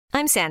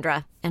I'm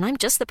Sandra, and I'm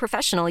just the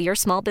professional your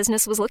small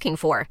business was looking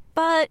for.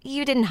 But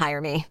you didn't hire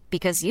me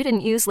because you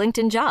didn't use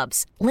LinkedIn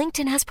Jobs.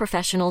 LinkedIn has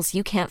professionals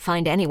you can't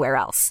find anywhere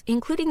else,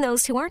 including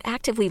those who aren't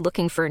actively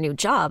looking for a new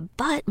job,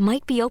 but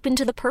might be open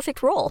to the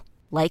perfect role,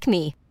 like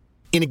me.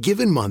 In a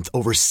given month,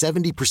 over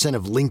 70%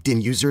 of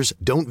LinkedIn users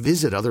don't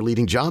visit other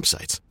leading job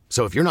sites.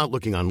 So if you're not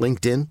looking on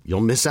LinkedIn,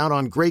 you'll miss out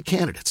on great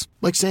candidates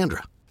like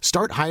Sandra.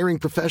 Start hiring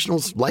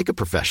professionals like a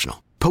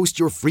professional. Post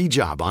your free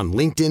job on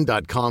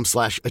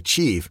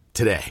linkedin.com/achieve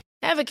today.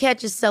 Ever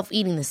catch yourself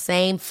eating the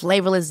same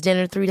flavorless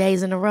dinner 3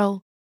 days in a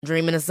row?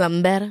 Dreaming of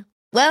something better?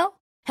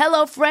 Well,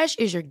 HelloFresh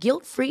is your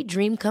guilt-free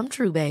dream come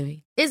true,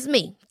 baby. It's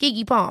me,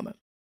 Keke Palmer.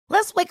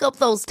 Let's wake up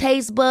those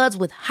taste buds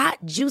with hot,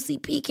 juicy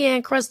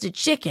pecan-crusted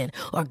chicken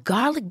or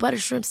garlic butter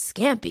shrimp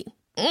scampi.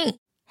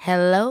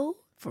 Hello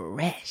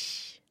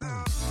Fresh.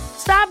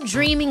 Stop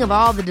dreaming of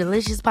all the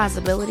delicious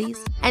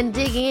possibilities and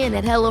dig in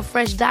at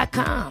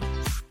HelloFresh.com.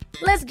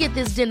 Let's get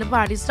this dinner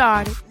party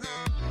started.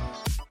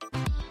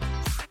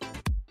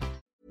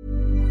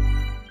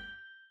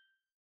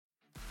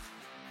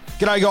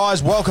 G'day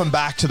guys, welcome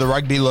back to the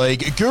Rugby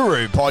League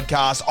Guru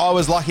podcast. I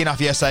was lucky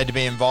enough yesterday to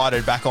be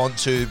invited back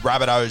onto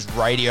Rabbitohs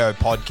radio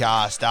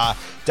podcast.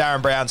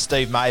 Darren Brown,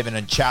 Steve Maven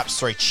and Chaps,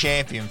 three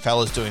champion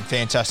fellas doing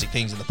fantastic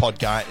things in the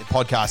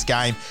podcast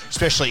game,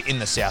 especially in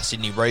the South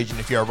Sydney region.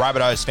 If you're a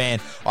Rabbitohs fan,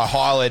 I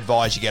highly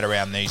advise you get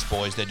around these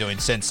boys. They're doing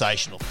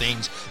sensational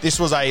things. This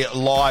was a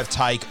live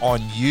take on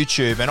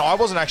YouTube, and I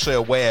wasn't actually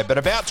aware, but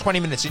about 20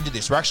 minutes into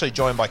this, we're actually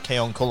joined by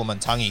Keon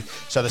Kulamantangi.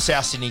 So the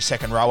South Sydney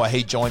second rower,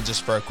 he joins us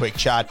for a quick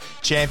chat.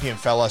 Champion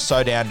fella,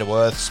 so down to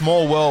earth.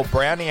 Small world.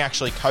 Brownie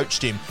actually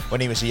coached him when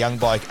he was a young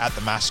bloke at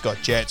the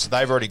Mascot Jets, so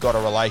they've already got a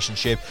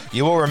relationship.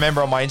 You will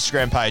remember on my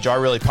Instagram page, I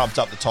really pumped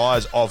up the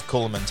tyres of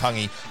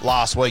Kulamantangi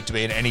last week to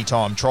be an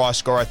anytime try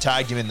scorer.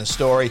 Tagged him in the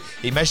story.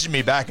 He messaged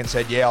me back and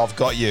said, yeah, I've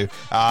got you.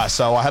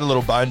 So I had a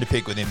little bone to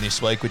pick with him this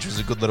week, which was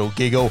a good little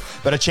giggle.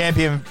 But a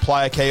champion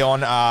player,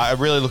 Keon,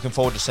 really looking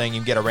forward to seeing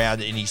him get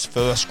around in his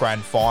first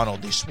grand final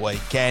this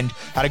weekend.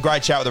 Had a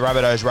great chat with the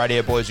Rabbitohs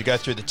radio boys. We go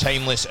through the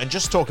team list and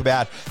just talk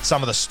about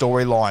some of the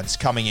storylines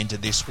coming into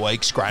this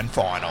week's grand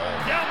final.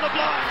 Down the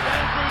blind,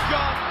 Andrew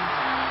John.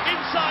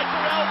 Inside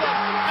for Albert.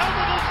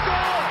 Albert will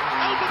score.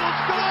 Albert will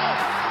score.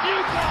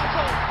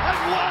 Newcastle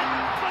have won.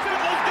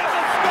 Fiddler's going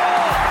to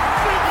score.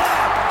 Fiddler,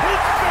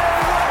 his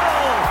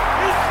farewell.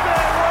 His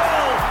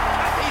farewell.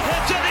 And he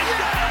hits it. He's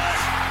got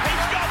it.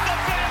 He's got the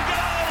field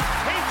goal.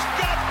 He's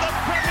got the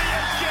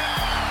premiership.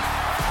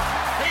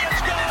 He has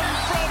gone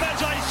from,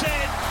 as I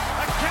said,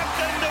 a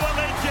captain to a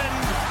legend.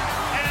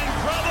 And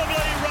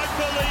probably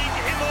rugby league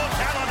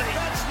immortality.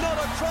 That's not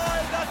a try,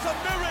 that's a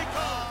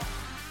miracle.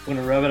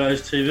 Welcome to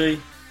Rabbitohs TV.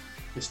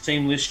 It's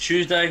Team List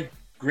Tuesday,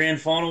 Grand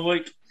Final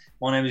week.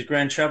 My name is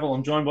Grant Chappell.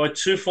 I'm joined by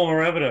two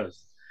former Rabbitohs,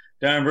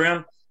 Darren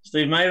Brown,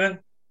 Steve Maven,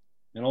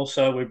 and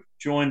also we're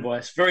joined by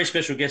a very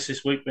special guest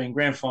this week, being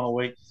Grand Final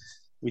week.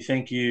 We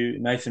thank you,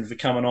 Nathan, for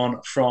coming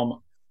on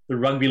from the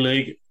Rugby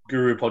League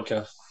Guru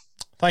podcast.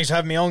 Thanks for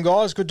having me on,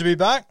 guys. Good to be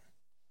back.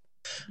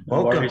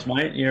 No worries,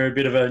 mate. You're a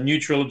bit of a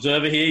neutral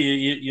observer here.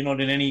 You're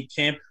not in any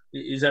camp.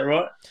 Is that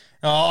right?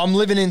 I'm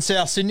living in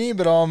South Sydney,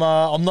 but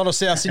I'm not a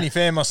South Sydney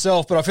fan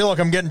myself. But I feel like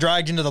I'm getting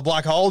dragged into the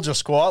black hole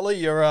just quietly.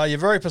 You're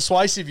very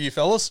persuasive, you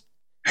fellas.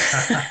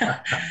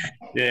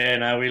 Yeah,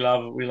 no, we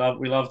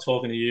love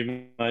talking to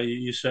you, mate.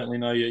 You certainly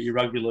know your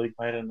rugby league,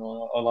 mate, and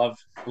I love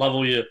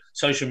all your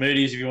social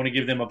medias. If you want to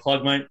give them a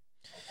plug, mate.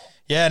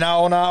 Yeah,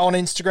 no, on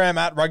Instagram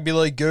at Rugby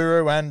League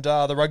Guru and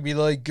the Rugby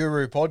League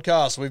Guru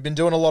podcast. We've been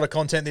doing a lot of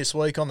content this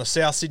week on the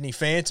South Sydney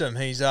Phantom.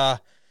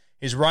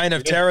 His reign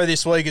of terror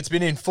this week, it's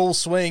been in full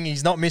swing.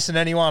 He's not missing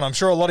anyone. I'm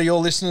sure a lot of your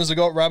listeners have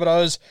got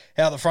Rabbitohs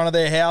out the front of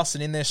their house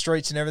and in their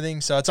streets and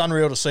everything, so it's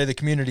unreal to see. The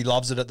community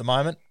loves it at the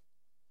moment.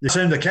 You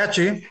seem to catch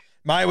him.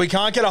 Mate, we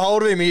can't get a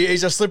hold of him.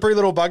 He's a slippery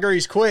little bugger.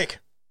 He's quick.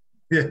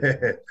 Yeah.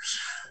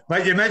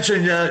 Mate, you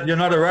mentioned you're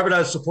not a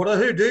Rabbitohs supporter.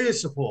 Who do you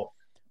support?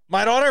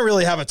 Mate, I don't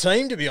really have a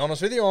team, to be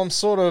honest with you. I'm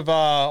sort of,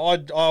 I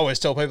always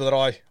tell people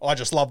that I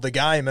just love the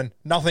game and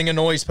nothing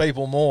annoys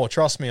people more.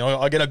 Trust me,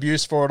 I get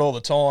abused for it all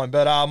the time.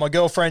 But my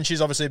girlfriend, she's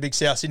obviously a big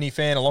South Sydney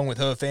fan along with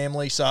her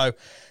family. So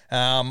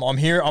I'm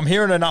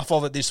hearing enough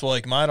of it this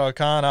week, mate. I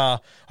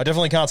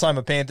definitely can't say I'm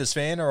a Panthers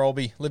fan or I'll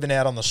be living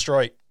out on the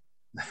street.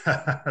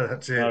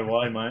 That's it. No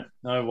way, mate.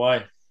 No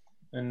way.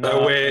 And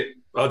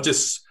I'll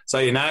just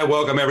say,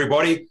 welcome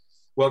everybody.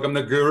 Welcome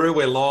to Guru.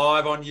 We're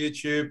live on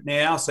YouTube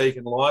now, so you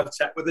can live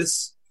chat with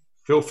us.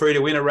 Feel free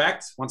to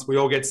interact once we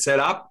all get set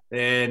up.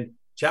 And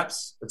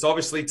chaps, it's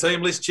obviously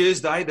Team List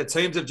Tuesday. The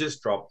teams have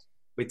just dropped.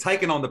 We're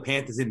taking on the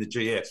Panthers in the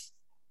GF.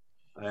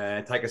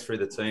 Take us through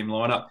the team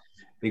lineup.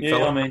 Big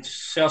fella. I mean,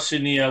 South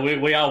Sydney,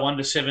 we are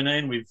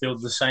 1-17. We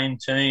fielded the same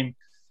team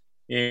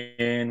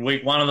in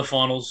week one of the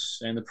finals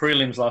and the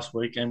prelims last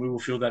week, and we will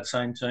field that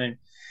same team.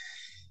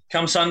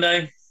 Come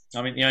Sunday,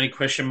 I mean, the only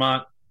question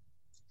mark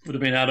would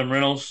have been Adam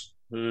Reynolds,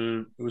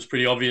 who it was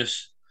pretty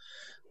obvious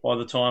by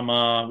the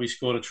time we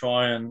scored a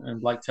try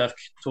and Blake Taft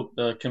took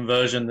the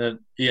conversion that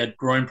he had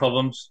groin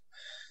problems.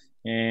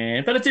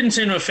 But it didn't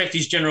seem to affect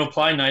his general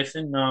play,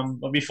 Nathan.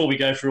 But before we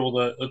go through all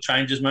the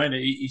changes, mate,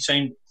 he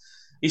seemed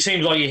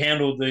like he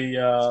handled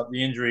the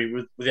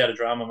injury without a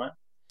drama, mate.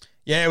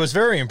 Yeah, it was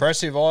very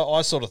impressive.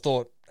 I sort of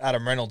thought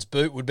Adam Reynolds'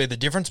 boot would be the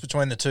difference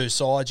between the two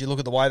sides. You look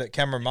at the way that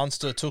Cameron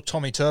Munster took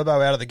Tommy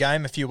Turbo out of the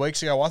game a few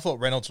weeks ago. I thought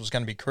Reynolds was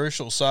going to be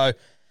crucial. So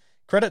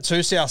credit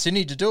to South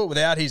Sydney to do it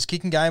without his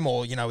kicking game,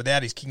 or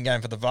without his kicking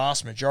game for the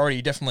vast majority.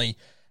 He definitely,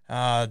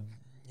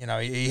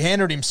 he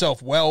handled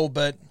himself well.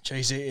 But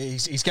geez,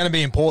 he's going to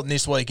be important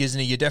this week, isn't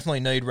he? You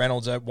definitely need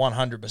Reynolds at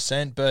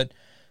 100%. But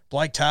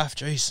Blake Taaffe,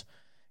 geez,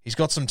 he's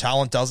got some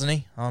talent, doesn't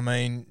he? I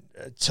mean,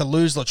 to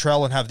lose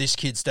Latrell and have this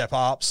kid step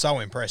up, so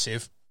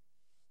impressive.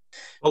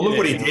 Well, look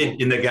what he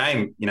did in the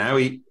game.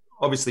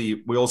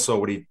 We all saw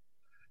what he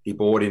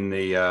bought in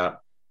the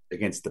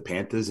against the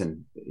Panthers,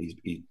 and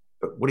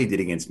but what he did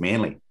against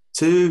Manly.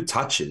 2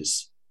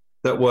 touches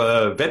that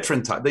were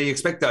veteran touches. You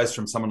expect those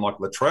from someone like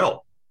Latrell.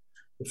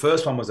 The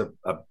first one was a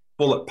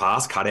bullet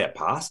pass, cut-out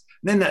pass.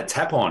 And then that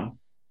tap-on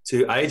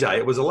to AJ,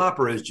 it was a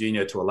Laperouse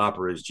Jr. to a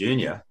Laperouse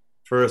Jr.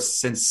 for a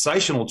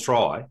sensational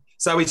try.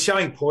 So he's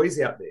showing poise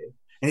out there,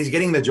 and he's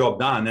getting the job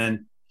done.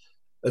 And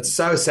it's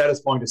so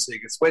satisfying to see,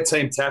 because we're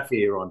Team Taaffe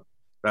here on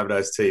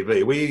Rabbitohs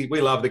TV.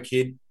 We love the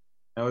kid.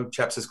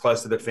 Chaps is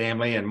close to the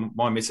family, and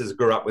my missus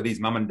grew up with his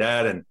mum and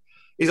dad, and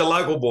he's a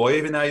local boy,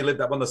 even though he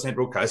lived up on the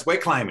Central Coast. We're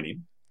claiming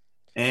him.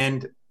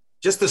 And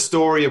just the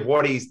story of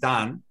what he's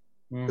done,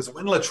 because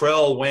when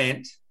Latrell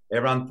went,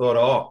 everyone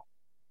thought,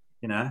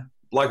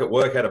 bloke at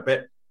work had a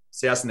bet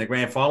South in the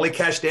grand final. He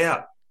cashed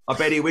out. I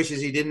bet he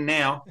wishes he didn't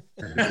now,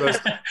 because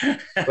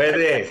we're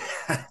there.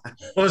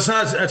 Well,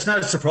 it's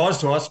no surprise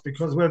to us,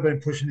 because we've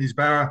been pushing his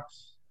barra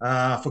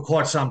for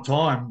quite some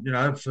time,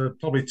 for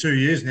probably 2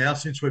 years now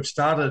since we've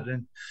started.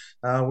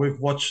 And we've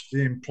watched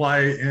him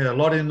play a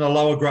lot in the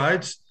lower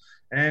grades,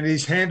 and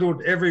he's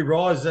handled every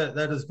rise that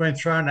has been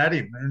thrown at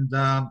him.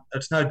 And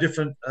it's no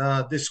different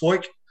this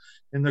week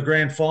in the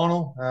grand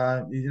final.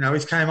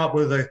 He's came up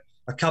with a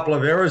couple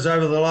of errors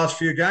over the last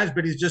few games,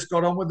 but he's just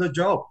got on with the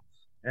job.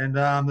 And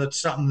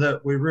that's something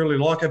that we really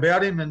like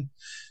about him, and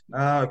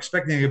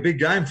expecting a big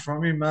game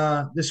from him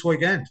this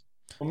weekend.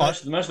 Well,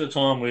 most of the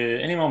time,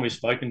 anyone we've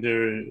spoken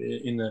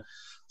to in the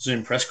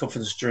Zoom press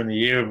conference during the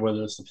year,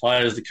 whether it's the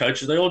players, the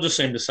coaches, they all just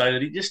seem to say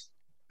that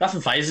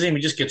nothing phases him.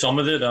 He just gets on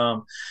with it.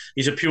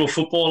 He's a pure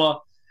footballer.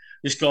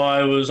 This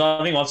guy was,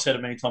 I think I've said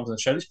it many times on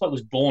the show, this bloke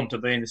was born to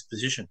be in this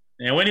position.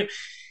 Now,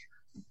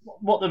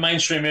 what the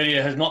mainstream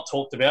media has not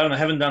talked about, and they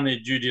haven't done their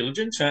due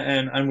diligence,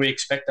 and we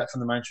expect that from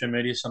the mainstream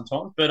media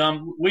sometimes, but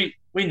we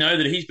know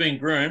that he's been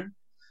groomed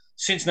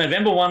since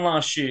November 1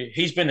 last year.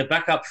 He's been the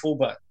backup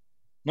fullback,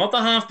 not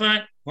the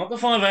halfback, not the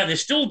 5'8". They're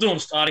still doing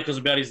articles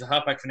about he's the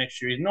halfback for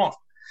next year. He's not.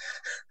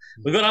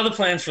 We've got other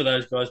plans for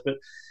those guys, but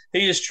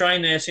he has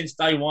trained there since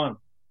day one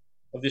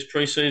of this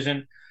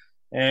preseason,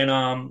 and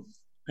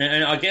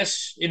I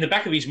guess in the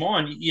back of his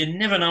mind, you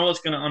never know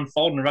what's going to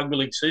unfold in a rugby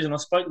league season. I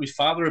spoke to his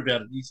father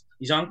about it,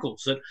 his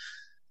uncles, that,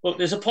 look,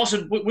 there's a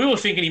possibility. We were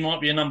thinking he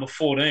might be a number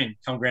 14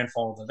 come grand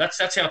final. That's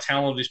how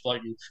talented this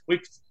bloke is.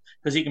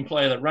 Because he can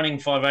play the running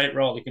 5'8"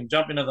 role. He can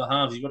jump into the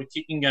halves. He's got a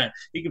kicking game.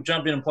 He could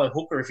jump in and play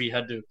hooker if he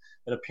had to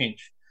at a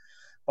pinch.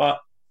 But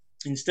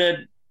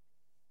instead,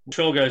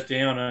 Latrell goes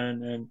down,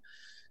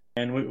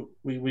 and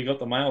we got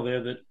the mail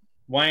there that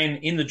Wayne,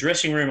 in the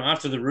dressing room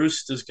after the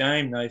Roosters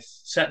game, they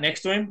sat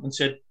next to him and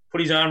said,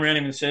 put his arm around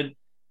him and said,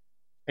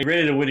 "Are you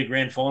ready to win a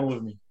grand final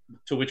with me?"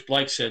 To which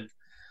Blake said,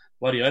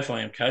 "Bloody oath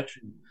I am, coach."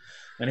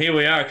 And here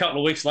we are a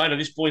couple of weeks later,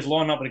 this boy's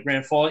lining up in a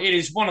grand final. It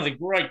is one of the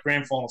great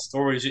grand final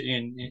stories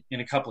in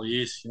a couple of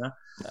years,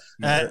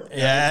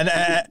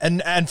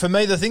 And for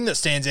me, the thing that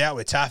stands out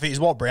with Taaffe is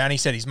what Brownie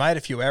said. He's made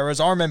a few errors.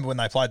 I remember when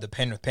they played the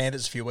Penrith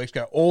Panthers a few weeks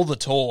ago, all the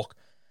talk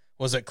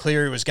was that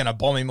Cleary was going to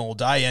bomb him all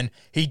day, and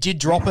he did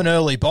drop an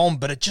early bomb,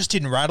 but it just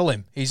didn't rattle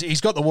him.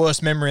 He's got the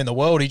worst memory in the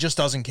world. He just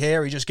doesn't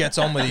care. He just gets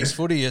on with his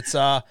footy. It's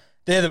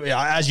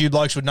as you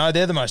blokes would know,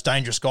 they're the most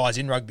dangerous guys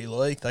in rugby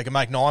league. They can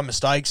make 9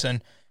 mistakes,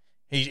 and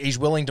he's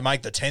willing to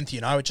make the 10th.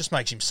 It just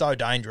makes him so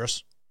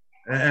dangerous.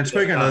 And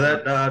speaking of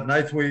that,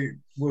 Nath, we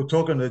were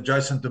talking to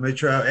Jason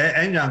Demetriou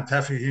and young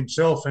Taaffe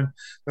himself, and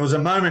there was a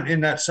moment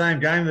in that same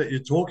game that you're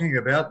talking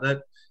about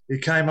that he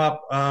came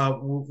up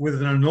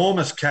with an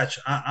enormous catch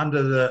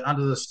under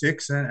the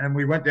sticks, and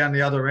we went down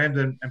the other end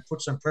and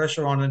put some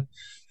pressure on. And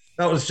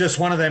that was just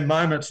one of them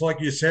moments,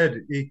 like you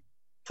said. He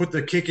put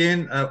the kick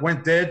in,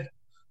 went dead.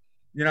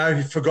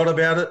 He forgot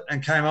about it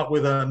and came up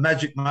with a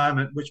magic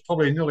moment, which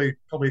probably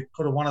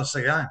could have won us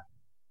the game. I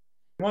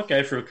might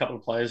go through a couple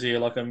of players here.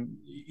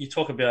 You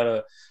talk about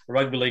a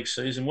rugby league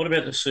season. What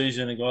about the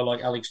season a guy like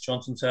Alex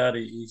Johnson's had?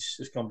 He's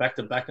just gone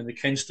back-to-back in the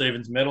Ken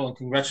Stevens medal, and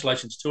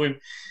congratulations to him.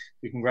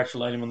 We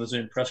congratulate him on the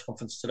Zoom press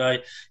conference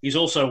today. He's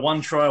also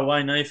 1 try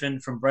away, Nathan,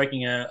 from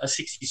breaking a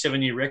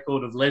 67-year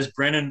record of Les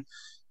Brennan.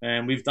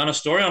 And we've done a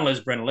story on Les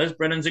Brennan. Les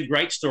Brennan's a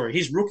great story.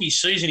 His rookie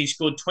season, he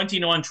scored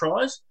 29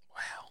 tries.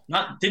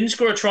 Wow. Didn't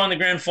score a try in the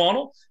grand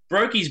final.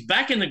 Broke his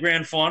back in the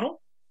grand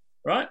final,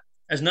 right?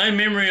 Has no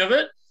memory of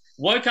it.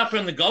 Woke up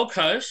on the Gold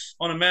Coast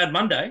on a Mad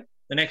Monday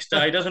the next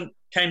day.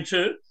 Came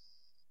to.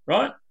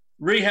 right?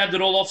 Rehabbed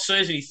it all off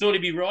season. He thought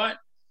he'd be right.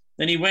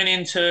 Then he went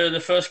into the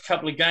first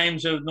couple of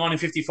games of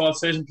 1955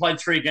 season, played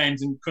 3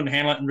 games and couldn't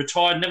handle it, and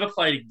retired, never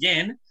played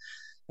again,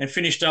 and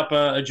finished up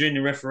a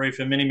junior referee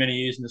for many, many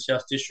years in the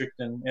South District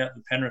and out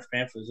the Penrith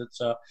Panthers.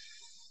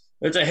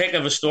 It's a heck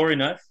of a story,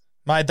 Nath.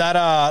 Mate,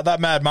 that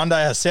Mad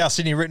Monday has South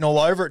Sydney written all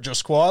over it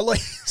just quietly.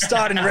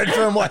 Starting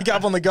Redfern, wake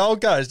up on the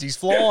Gold Coast. He's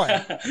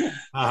flying.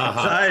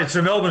 Hey, it's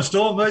a Melbourne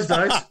Storm these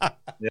days.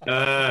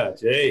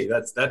 Gee,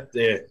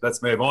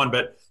 let's move on.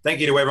 But thank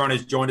you to everyone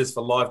who's joined us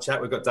for live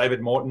chat. We've got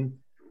David Morton,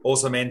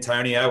 awesome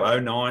Antonio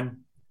 09,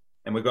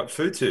 and we've got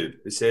FoodTube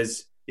who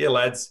says, "Yeah,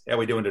 lads, how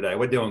we doing today?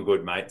 We're doing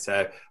good, mate."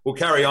 So we'll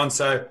carry on.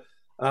 So,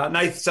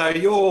 Nath, so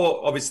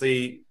you're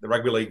obviously the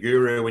rugby league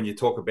guru when you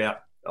talk about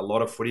a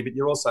lot of footy, but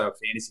you're also a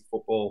fantasy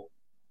football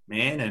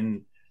man.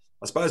 And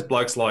I suppose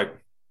blokes like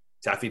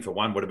Taffy, for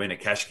one, would have been a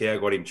cash cow,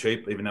 got him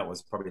cheap, even though it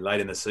was probably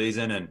late in the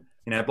season. And,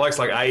 you know, blokes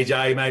like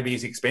AJ, maybe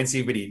he's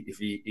expensive, but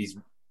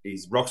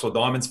he's rocks or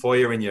diamonds for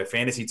you in your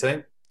fantasy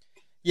team.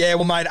 Yeah,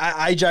 well, mate,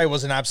 AJ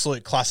was an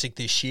absolute classic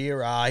this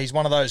year. He's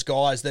one of those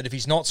guys that if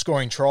he's not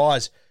scoring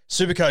tries,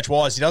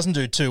 Supercoach-wise, he doesn't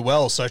do too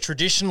well. So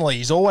traditionally,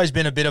 he's always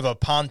been a bit of a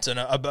punt and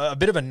a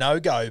bit of a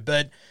no-go.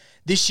 But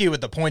this year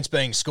with the points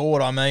being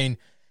scored, I mean,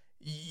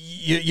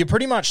 you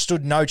pretty much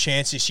stood no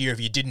chance this year if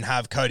you didn't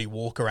have Cody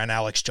Walker and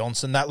Alex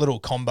Johnson. That little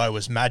combo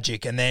was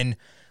magic. And then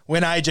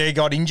when AJ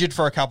got injured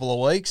for a couple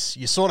of weeks,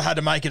 you sort of had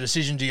to make a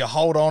decision. Do you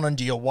hold on and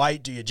do you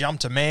wait? Do you jump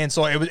to man?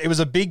 So it was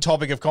a big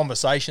topic of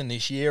conversation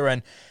this year.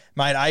 And,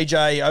 mate,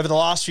 AJ, over the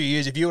last few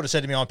years, if you would have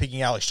said to me I'm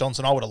picking Alex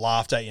Johnson, I would have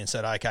laughed at you and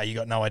said, okay, you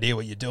got no idea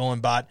what you're doing.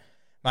 But,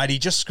 mate, he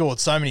just scored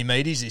so many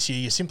meaties this year,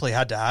 you simply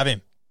had to have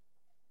him.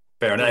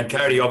 Fair enough. And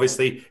Cody,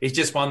 obviously, he's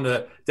just won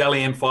the Dally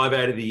M5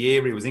 out of the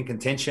year. He was in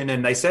contention,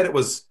 and they said it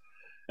was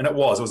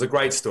a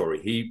great story.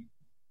 He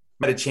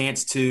had a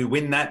chance to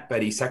win that,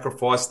 but he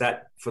sacrificed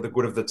that for the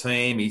good of the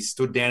team. He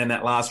stood down in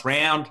that last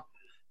round,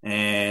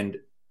 and,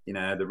 you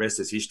know, the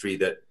rest is history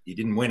that he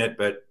didn't win it,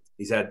 but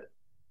he's had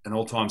an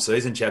all-time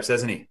season, chaps,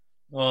 hasn't he?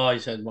 Oh,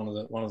 he's had one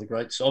of the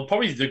greats. I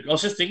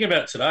was just thinking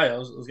about it today. I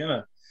was going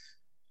to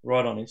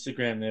write on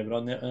Instagram there, but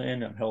I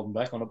ended up holding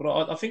back on it.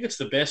 But I think it's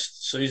the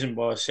best season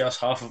by a South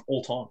half of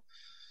all time.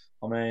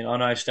 I mean, I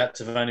know stats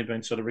have only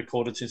been sort of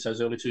recorded since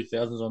those early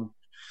 2000s on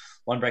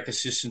line break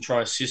assists and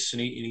try assists,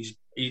 and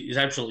he's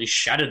absolutely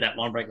shattered that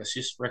line break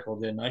assist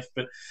record there, Nath.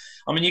 But,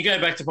 I mean, you go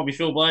back to probably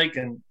Phil Blake,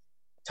 and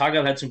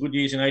Targo had some good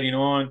years in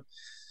 89.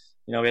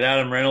 You know, we had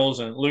Adam Reynolds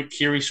and Luke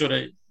Keary sort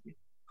of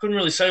 – couldn't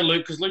really say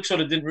Luke because Luke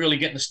sort of didn't really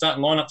get in the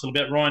starting lineup till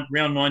about round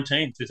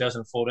 19,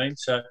 2014.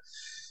 So –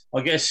 I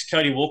guess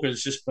Cody Walker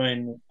has just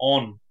been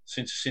on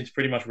since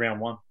pretty much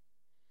round 1.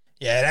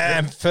 Yeah,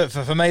 and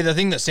for me, the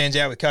thing that stands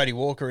out with Cody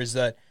Walker is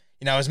that,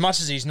 you know, as much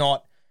as he's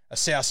not a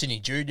South Sydney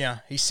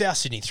junior, he's South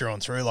Sydney through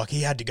and through. Like,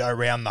 he had to go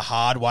around the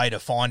hard way to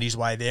find his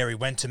way there. He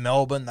went to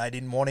Melbourne. They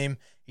didn't want him.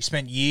 He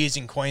spent years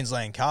in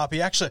Queensland Cup.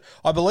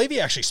 I believe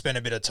he actually spent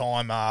a bit of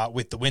time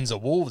with the Windsor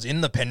Wolves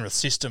in the Penrith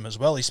system as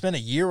well. He spent a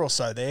year or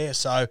so there.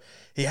 So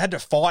he had to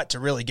fight to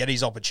really get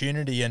his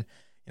opportunity. And,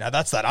 you know,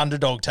 that's that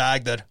underdog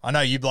tag that I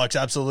know you blokes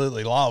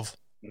absolutely love.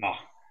 Oh,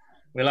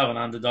 we love an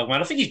underdog, mate.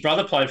 I think his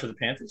brother played for the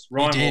Panthers,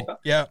 Ryan Walker.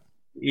 Yeah.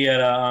 He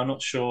had, I'm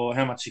not sure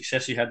how much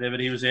success he had there,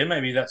 but he was there.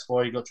 Maybe that's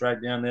why he got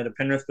dragged down there to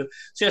Penrith. But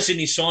South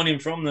Sydney signed him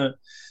from the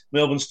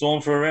Melbourne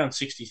Storm for around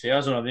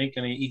 60,000, I think,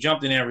 and he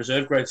jumped in our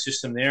reserve grade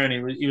system there, and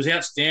he was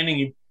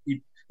outstanding.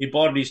 He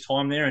bided his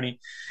time there, and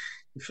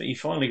he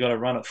finally got a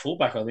run at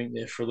fullback, I think,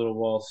 there for a little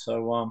while.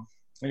 So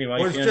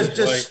anyway,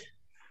 well,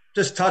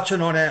 just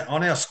touching on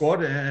our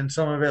squad and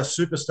some of our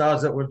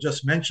superstars that we've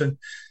just mentioned,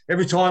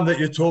 every time that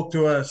you talk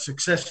to a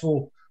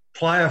successful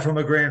player from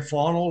a grand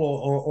final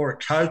or a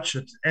coach,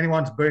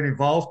 anyone's been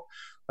involved,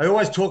 I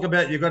always talk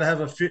about you've got to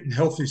have a fit and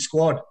healthy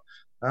squad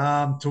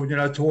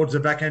towards the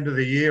back end of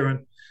the year.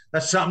 And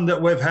that's something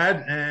that we've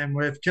had, and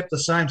we've kept the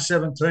same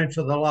 17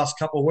 for the last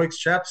couple of weeks,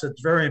 chaps.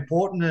 It's very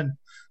important, and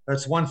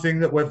that's one thing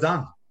that we've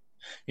done.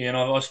 Yeah, and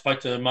I spoke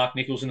to Mark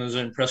Nichols in the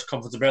Zoom press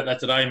conference about that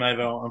today,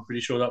 maybe. I'm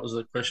pretty sure that was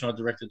the question I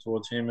directed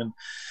towards him. And,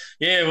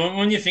 yeah,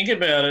 when you think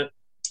about it,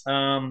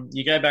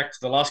 you go back to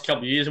the last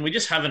couple of years, and we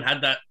just haven't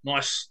had that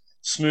nice,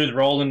 smooth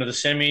roll into the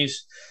semis.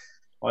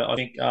 I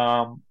think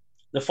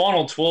the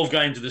final 12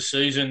 games of the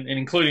season, and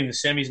including the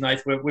semis,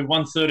 Nath, we've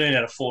won 13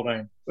 out of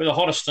 14. We're the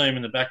hottest team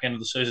in the back end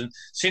of the season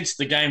since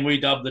the game we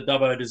dubbed the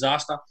Dubbo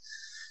disaster.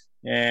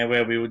 Yeah,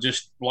 where we were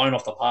just blown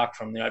off the park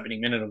from the opening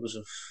minute. It was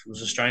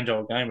a strange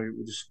old game. We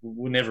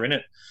were never in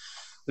it.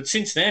 But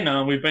since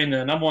then, we've been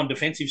the number one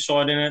defensive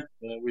side in it.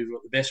 We've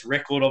got the best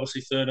record,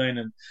 obviously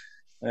 13,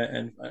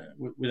 and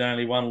with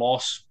only one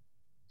loss.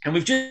 And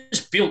we've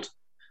just built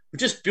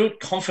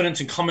confidence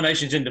and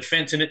combinations in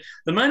defence. And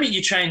the moment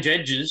you change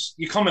edges,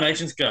 your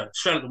combinations go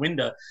straight out the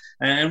window.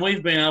 And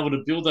we've been able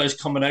to build those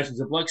combinations.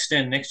 The blokes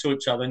stand next to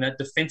each other in that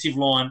defensive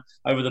line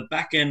over the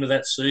back end of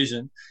that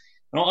season.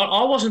 And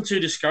I wasn't too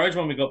discouraged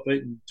when we got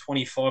beaten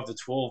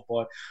 25-12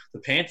 by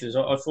the Panthers.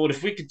 I thought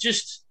if we could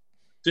just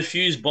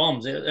diffuse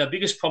bombs. Our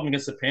biggest problem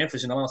against the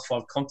Panthers in the last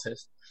 5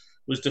 contests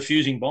was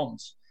diffusing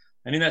bombs.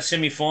 And in that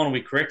semi-final,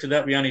 we corrected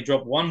that. We only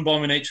dropped one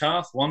bomb in each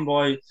half, one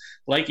by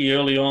Lakey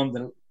early on.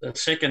 The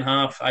second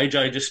half,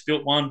 AJ just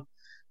spilt one.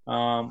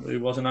 Who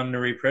wasn't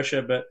under any pressure.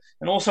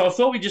 And also, I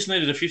thought we just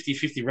needed a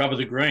 50-50 rub of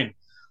the green.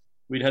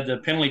 We'd had the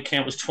penalty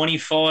count was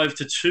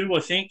 25-2,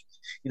 I think,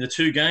 in the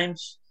 2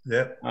 games.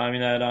 Yeah.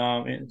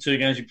 In 2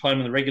 games we played them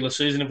in the regular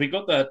season. If we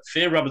got that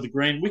fair rub of the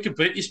green, we could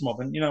beat this mob.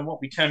 And you know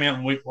what? We came out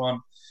in week 1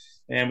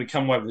 and we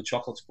come away with the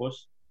chocolates,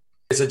 boys.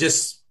 So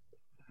just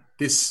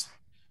this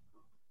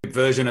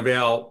version of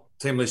our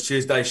Team List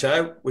Tuesday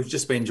show, we've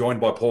just been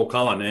joined by Paul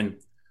Cullen, and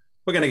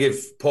we're going to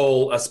give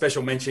Paul a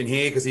special mention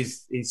here because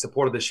he's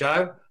supported the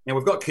show. Now,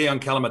 we've got Keon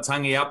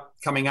Kalamatangi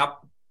coming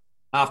up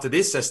after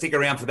this, so stick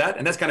around for that.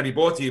 And that's going to be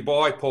brought to you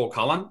by Paul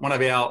Cullen, one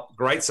of our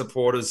great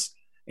supporters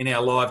in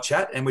our live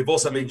chat. And we've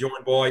also been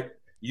joined by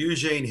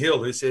Eugene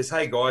Hill, who says,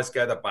 hey, guys,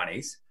 go the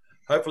Bunnies.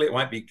 Hopefully it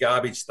won't be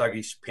garbage,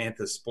 thuggish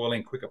Panthers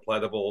spoiling quicker play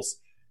the balls,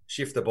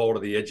 shift the ball to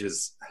the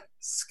edges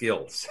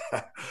skills.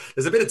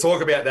 There's a bit of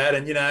talk about that.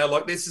 And,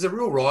 this is a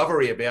real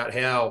rivalry about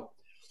how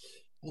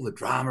all the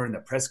drama in the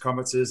press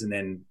conferences, and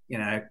then,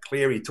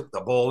 Cleary took the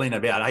ball in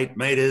about 8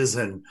 metres.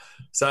 And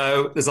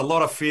so there's a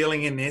lot of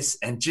feeling in this.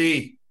 And,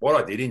 gee, what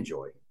I did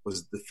enjoy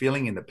was the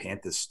feeling in the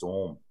Panthers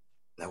storm.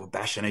 They were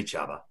bashing each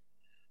other.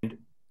 And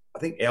I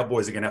think our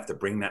boys are going to have to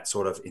bring that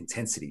sort of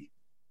intensity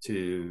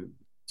to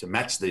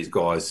match these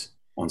guys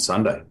on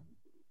Sunday.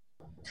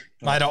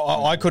 Mate,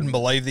 I couldn't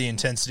believe the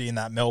intensity in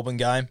that Melbourne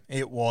game.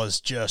 It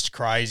was just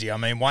crazy. I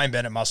mean, Wayne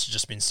Bennett must have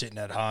just been sitting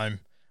at home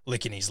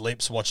licking his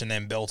lips, watching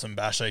them belt and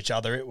bash each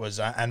other. It was,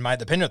 and mate,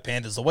 the Penrith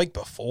Panthers, the week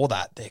before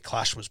that, their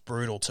clash was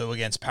brutal too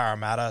against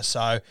Parramatta.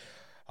 So,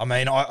 I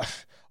mean, I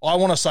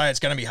want to say it's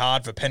going to be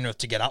hard for Penrith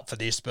to get up for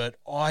this, but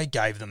I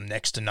gave them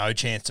next to no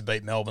chance to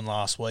beat Melbourne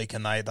last week,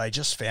 and they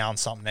just found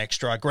something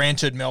extra.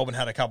 Granted, Melbourne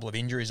had a couple of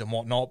injuries and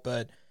whatnot,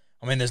 but,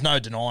 I mean, there's no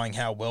denying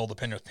how well the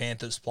Penrith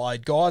Panthers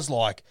played. Guys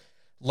like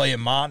Liam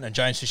Martin and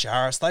James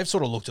Fisher-Harris, they've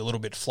sort of looked a little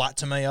bit flat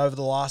to me over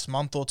the last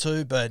month or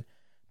two, but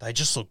they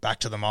just looked back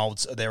to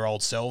their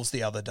old selves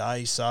the other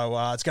day. So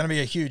it's going to be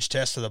a huge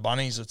test for the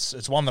Bunnies.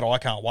 It's one that I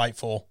can't wait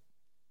for.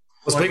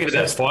 Well, speaking of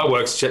those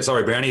fireworks,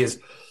 sorry, Brownie, is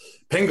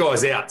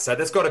Pengai's out, so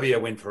that's got to be a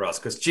win for us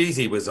because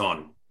Jeezy was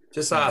on.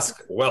 Just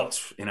ask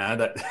Welch,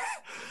 that.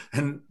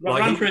 And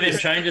run through them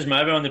changes,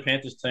 maybe on the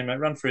Panthers team, mate.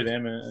 Run through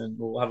them and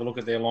we'll have a look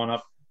at their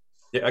lineup.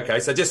 Yeah, okay.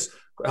 So just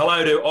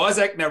hello to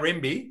Isaac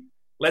Narimbi.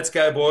 Let's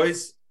go,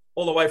 boys.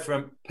 All the way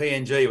from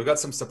PNG. We've got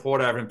some support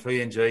over in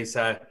PNG,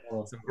 so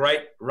some great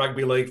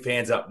rugby league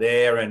fans up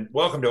there. And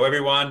welcome to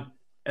everyone.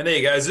 And there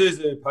you go.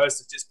 Zuzu Post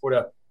has just put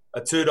a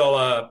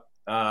 $2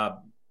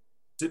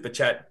 super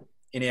chat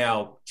in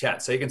our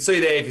chat. So you can see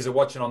there if you're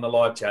watching on the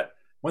live chat.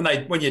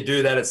 When you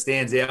do that, it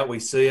stands out. We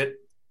see it,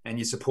 and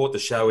you support the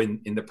show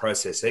in the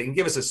process. So you can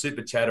give us a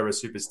super chat or a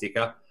super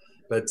sticker.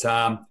 But,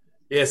 so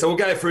we'll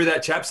go through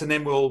that, chaps, and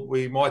then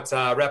we might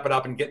wrap it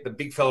up and get the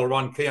big fella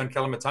on, Keon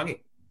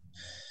Kalamatangi.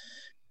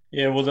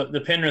 Yeah, well,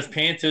 the Penrith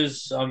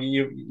Panthers,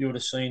 you would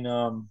have seen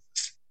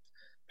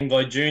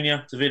Pangai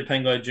Jr., Tavita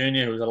Pangai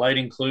Jr., who was a late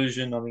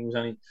inclusion. I think he was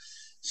only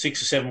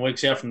 6 or 7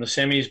 weeks out from the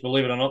semis.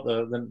 Believe it or not,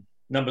 the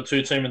number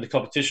 2 team in the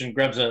competition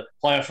grabs a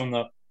player from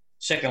the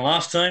second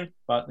last team.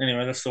 But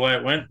anyway, that's the way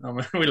it went. I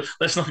mean,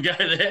 let's not go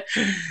there.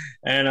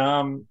 And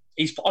I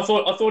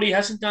thought he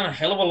hasn't done a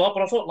hell of a lot,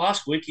 but I thought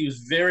last week he was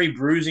very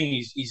bruising.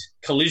 His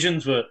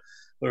collisions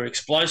were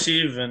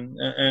explosive, and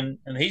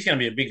he's going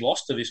to be a big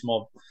loss to this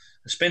mob.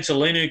 Spencer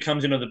Leniu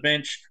comes in on the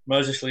bench.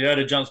 Moses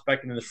Leota jumps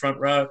back into the front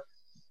row.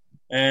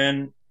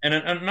 And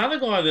another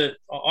guy that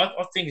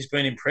I think has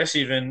been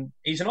impressive, and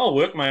he's an old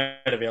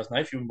workmate of ours,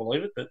 Nate, if you wouldn't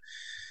believe it, but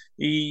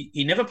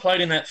he never played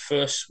in that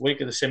first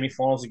week of the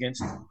semi-finals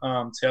against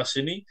South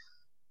Sydney.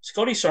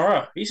 Scotty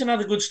Sorrow, he's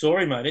another good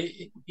story,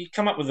 mate. He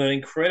come up with an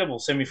incredible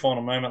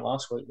semi-final moment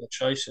last week, the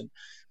chase and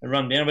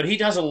run down. But he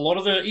does a lot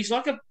of he's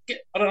like I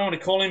don't know what to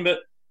call him, but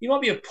he might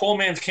be a poor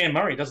man's Cam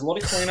Murray. He does a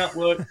lot of clean-up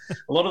work,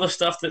 a lot of the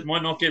stuff that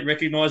might not get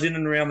recognised in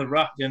and around the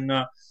ruck. And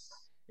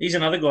he's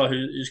another guy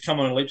who's come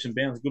on in leaps and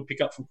bounds. Good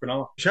pick-up from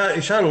Cronulla. He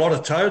showed a lot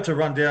of toe to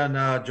run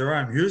down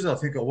Jerome Hughes, I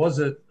think it was,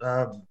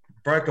 that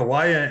broke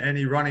away and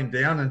he run him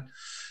down.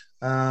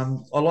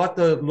 And I like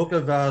the look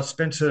of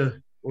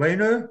Spencer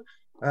Leniu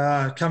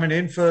coming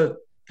in for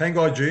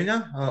Pangai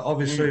Jr.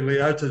 Obviously,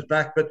 Leota's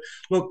back. But,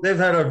 look, they've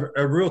had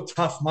a real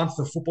tough month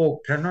of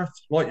football, Penrith.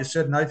 Like you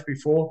said, Nath,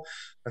 before,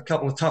 a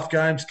couple of tough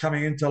games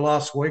coming into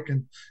last week,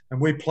 and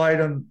we played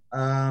them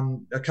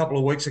a couple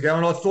of weeks ago.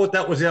 And I thought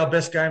that was our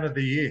best game of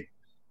the year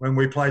when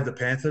we played the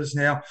Panthers.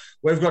 Now,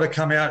 we've got to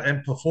come out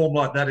and perform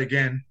like that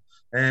again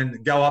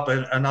and go up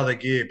another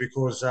gear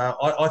because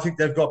I think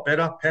they've got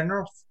better,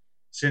 Penrith,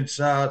 since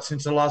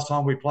the last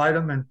time we played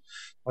them. And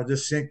I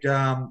just think,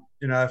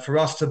 for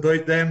us to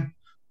beat them,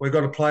 we've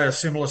got to play a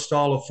similar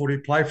style of footy,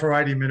 play for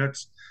 80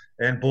 minutes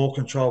and ball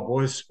control,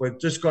 boys. We've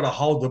just got to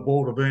hold the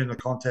ball to be in the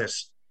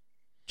contest.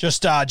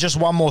 Just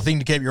one more thing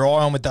to keep your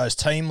eye on with those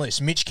team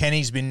lists. Mitch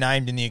Kenny's been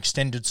named in the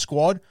extended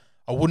squad.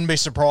 I wouldn't be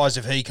surprised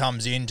if he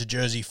comes into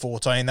jersey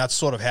 14. That's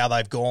sort of how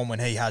they've gone when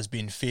he has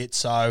been fit.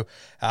 So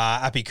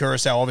Api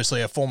Curacao,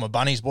 obviously a former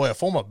Bunnies boy, a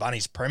former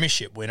Bunnies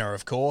premiership winner,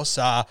 of course.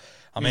 I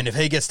mean, if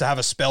he gets to have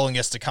a spell and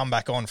gets to come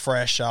back on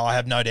fresh, I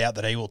have no doubt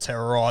that he will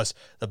terrorise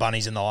the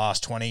Bunnies in the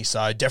last 20.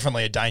 So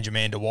definitely a danger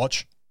man to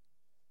watch.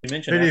 You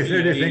mentioned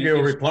who do you think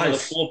he'll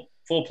replace?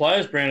 Four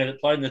players, Brandon, that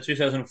played in the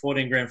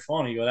 2014 Grand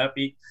Final. You got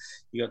Appy,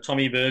 you got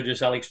Tommy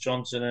Burgess, Alex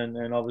Johnson,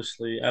 and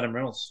obviously Adam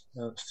Reynolds,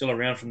 still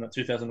around from that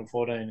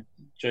 2014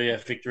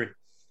 GF victory.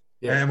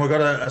 Yeah. And we've got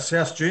a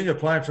South junior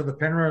playing for the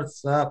Penrith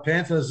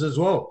Panthers as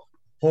well,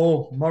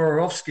 Paul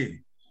Morarovsky.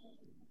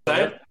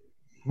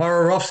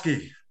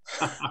 Morarovsky.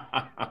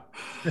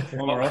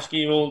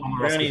 Morarovsky.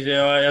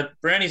 Well,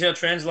 Brownie's our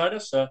translator,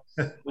 so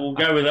we'll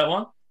go with that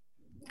one.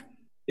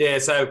 Yeah,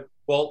 so,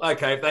 well,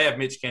 okay, if they have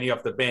Mitch Kenny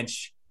off the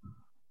bench,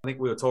 I think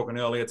we were talking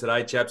earlier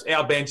today, chaps,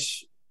 our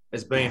bench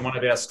has been one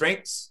of our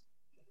strengths.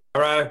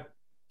 Burrow,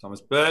 Thomas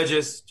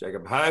Burgess,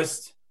 Jacob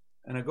Host,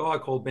 and a guy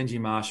called Benji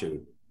Marshall,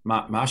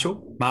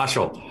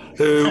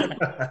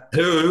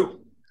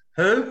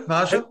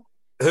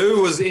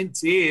 who was in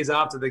tears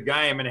after the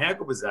game. And how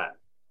good was that?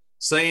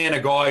 Seeing a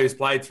guy who's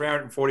played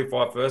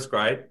 345 first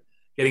grade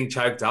getting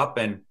choked up,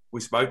 and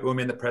we spoke to him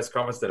in the press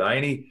conference today,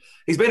 and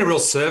he's been a real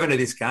servant of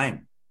this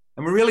game.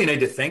 And we really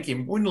need to thank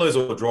him. Win, lose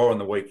or draw on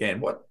the weekend.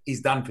 What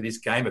he's done for this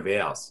game of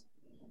ours.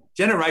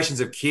 Generations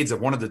of kids have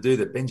wanted to do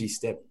the Benji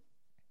step.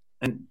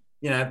 And,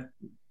 you know,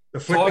 the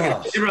flick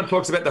pass. Everyone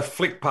talks about the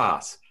flick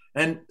pass.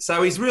 And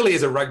so he's really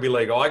is a rugby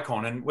league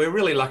icon, and we're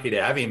really lucky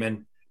to have him.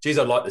 And, geez,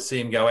 I'd like to see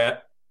him go out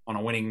on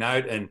a winning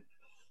note. And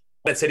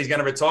that said he's going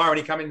to retire, and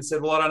he came in and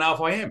said, well, I don't know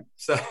if I am.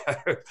 So,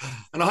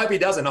 and I hope he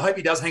doesn't. I hope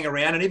he does hang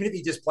around. And even if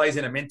he just plays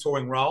in a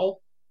mentoring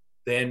role,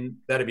 then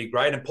that'd be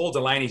great. And Paul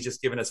Delaney's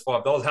just given us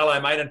 $5. Hello,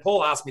 mate. And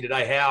Paul asked me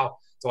today, how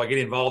do I get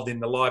involved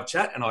in the live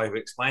chat? And I've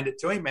explained it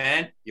to him.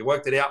 Man, you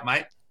worked it out,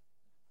 mate.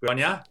 Good on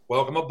you.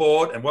 Welcome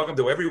aboard, and welcome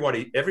to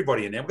everybody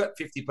in there. We've got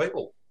 50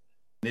 people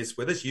in this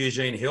with us.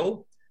 Eugene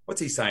Hill.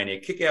 What's he saying here?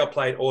 Kickout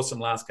played awesome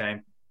last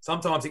game.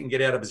 Sometimes he can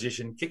get out of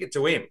position. Kick it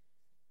to him.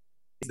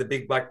 The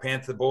big Black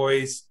Panther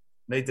boys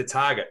need to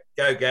target.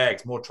 Go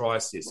Gags, more try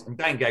assists. And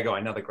Dane Gagai,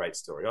 another great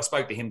story. I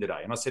spoke to him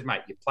today, and I said,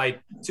 mate, you played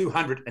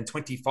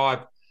 225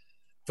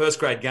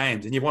 first-grade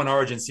games, and you've won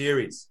Origin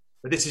Series.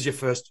 But this is your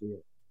first year.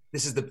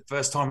 This is the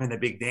first time in the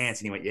big dance.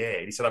 And he went, yeah.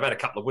 And he said, I've had a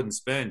couple of wooden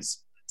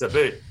spoons to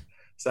boot.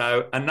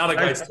 So another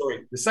great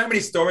story. There's so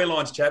many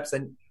storylines, chaps,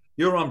 and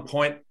you're on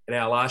point at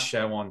our last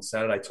show on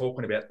Saturday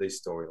talking about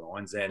these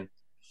storylines. And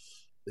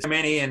there's so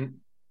many, and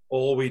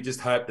all we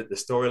just hope that the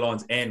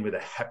storylines end with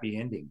a happy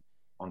ending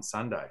on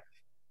Sunday.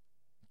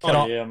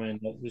 Yeah, I mean,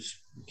 it was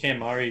Cam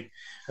Murray.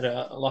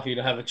 Lucky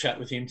to have a chat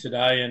with him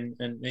today,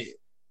 and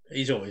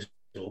he's always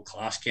all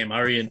class, Cam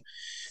Murray, and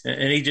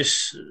he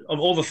just, of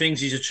all the things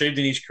he's achieved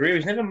in his career,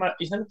 he's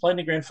never played in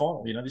a grand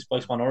final. You know, this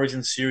bloke's won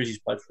Origin Series, he's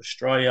played for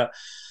Australia,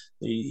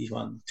 he's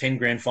won 10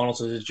 grand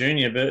finals as a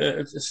junior, but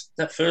it's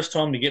that first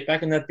time to get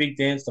back in that big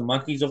dance, the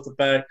monkeys off the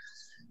back.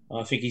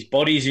 I think his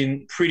body's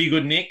in pretty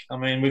good nick. I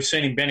mean, we've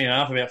seen him bending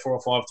half about 4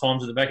 or 5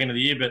 times at the back end of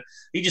the year, but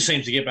he just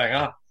seems to get back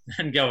up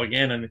and go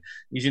again, and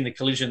he's in the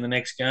collision the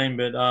next game.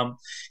 But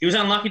he was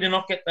unlucky to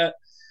not get that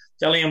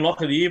Dally M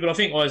lock of the year, but I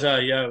think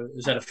Isaiah Yeo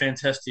has had a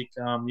fantastic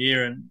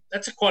year, and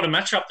that's quite a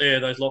matchup there,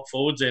 those lock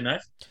forwards there,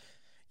 Nate.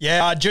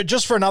 Yeah,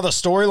 just for another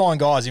storyline,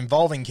 guys,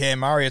 involving Cam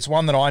Murray, it's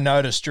one that I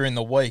noticed during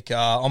the week.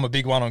 I'm a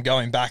big one on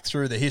going back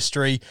through the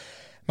history.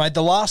 Mate,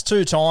 the last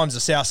 2 times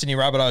the South Sydney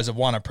Rabbitohs have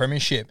won a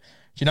premiership, do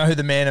you know who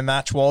the man of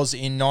match was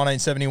in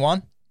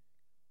 1971?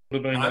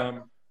 Would have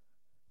been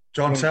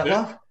John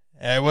Sattler?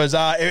 It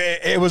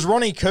was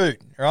Ronnie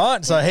Coote,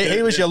 right? So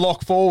he was your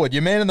lock forward.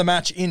 Your man of the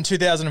match in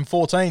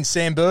 2014,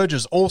 Sam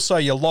Burgess, also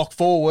your lock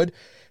forward.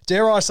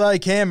 Dare I say,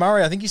 Cam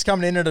Murray, I think he's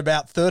coming in at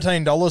about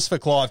 $13 for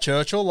Clive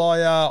Churchill.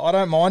 I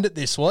don't mind it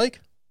this week.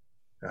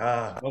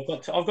 I've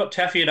got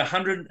Taffy at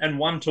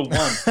 101 to 1.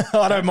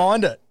 I don't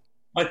mind it.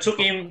 I took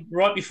him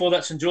right before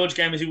that St George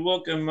game as he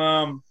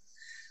welcomed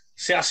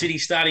South City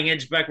starting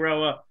edge back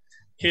rower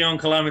Keon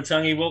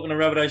Kalamatangi. Welcome to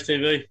Rabbitohs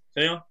TV.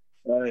 Keon?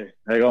 Hey,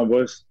 how you going,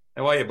 boys?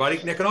 How are you, buddy?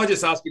 Now, can I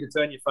just ask you to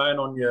turn your phone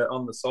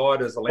on the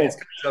side as a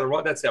landscape shutter,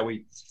 right? That's how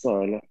we...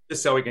 Sorry,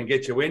 just so we can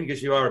get you in,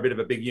 because you are a bit of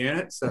a big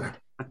unit, so...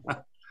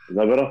 Is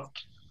that better?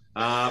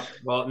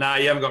 Well, no,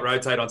 you haven't got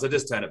rotate on, so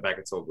just turn it back.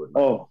 It's all good.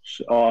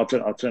 I'll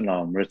turn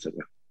rotate.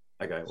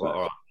 Okay, well,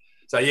 all right.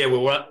 So, yeah,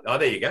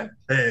 there you go.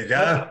 There you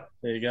go.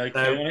 There you go.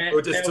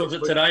 So how was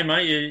it today,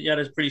 mate? You had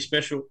a pretty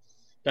special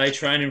day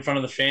training in front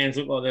of the fans.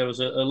 Looked like there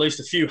was at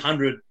least a few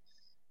hundred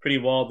pretty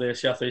wild there,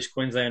 South East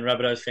Queensland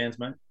Rabbitohs fans,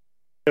 mate.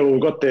 Yeah, we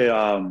got there.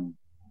 I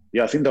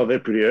think they were there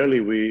pretty early.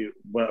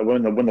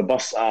 When the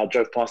bus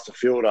drove past the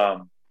field, I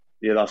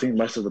think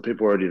most of the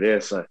people were already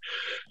there, so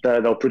they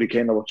were pretty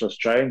keen to watch us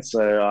train.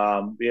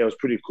 So it was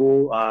pretty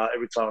cool.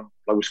 Every time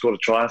we scored a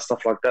try and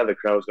stuff like that, the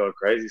crowd was going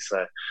crazy.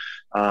 So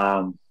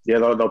they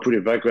were pretty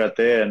vocal out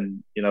there,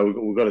 and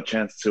we got a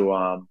chance to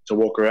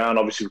walk around.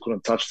 Obviously, we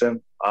couldn't touch them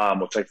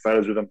or take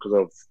photos with them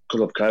because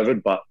of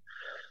COVID, but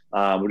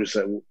we'll just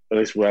at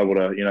least we're able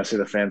to see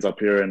the fans up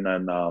here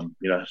and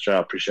show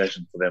our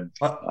appreciation for them.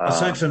 I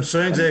seen some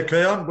scenes there,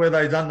 Keon, where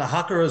they done the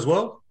haka as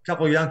well. A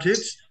couple of young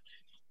kids.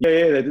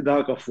 Yeah, they did the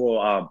haka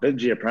for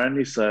Benji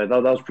apparently. So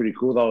that was pretty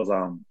cool. That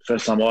was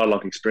first time I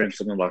experienced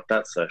something like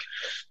that. So it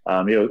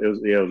was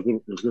good.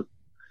 It was good.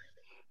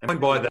 And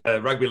by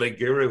the rugby league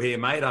guru here,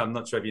 mate. I'm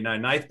not sure if you know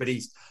Nath, but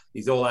he's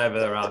all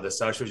over the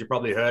socials. You've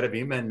probably heard of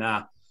him. And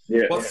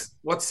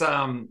what's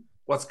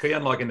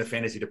Keon like in the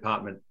fantasy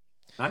department?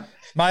 No?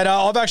 Mate,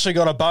 I've actually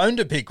got a bone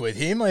to pick with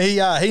him.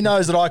 He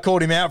knows that I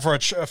called him out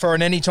for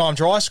an anytime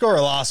try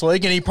scorer last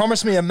week, and he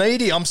promised me a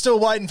meaty. I'm still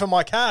waiting for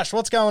my cash.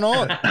 What's going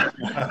on?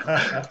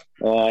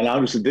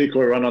 I'm just a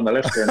decoy run on the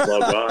left hand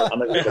side,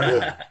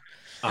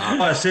 bro.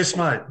 My assist,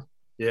 mate.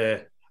 Yeah.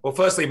 Well,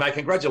 firstly, mate,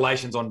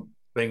 congratulations on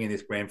being in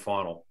this grand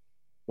final.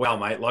 Well,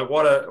 mate,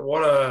 what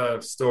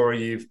a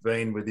story you've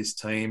been with this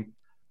team.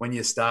 When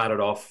you started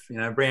off,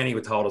 Brownie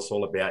told us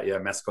all about your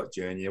mascot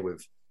junior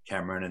with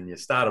Cameron, and you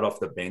started off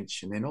the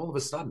bench, and then all of a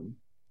sudden,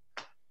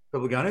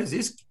 people are going, "Who's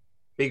this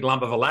big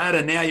lump of a lad?"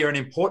 And now you're an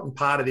important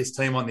part of this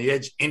team on the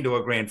edge into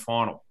a grand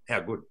final. How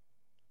good?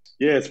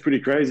 Yeah, it's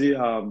pretty crazy.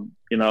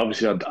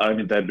 Obviously I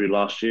only debuted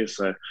last year,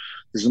 so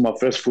this is my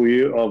first full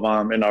year of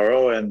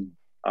NRL, and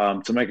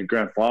to make a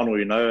grand final,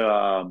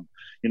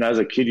 as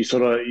a kid,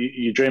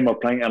 you dream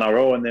of playing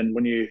NRL, and then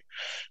when you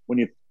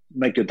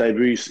make your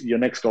debut, your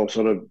next goal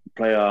sort of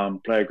play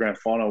a grand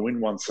final,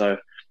 win one. So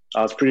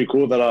it's pretty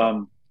cool that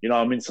I'm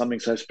in something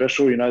so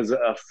special. There's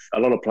a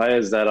lot of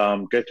players that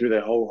go through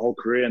their whole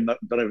career and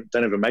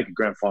don't even make a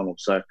grand final.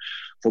 So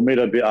for me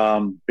to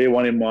be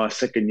one in my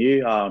second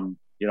year, I'm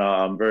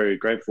very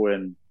grateful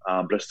and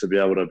blessed to be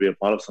able to be a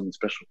part of something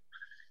special.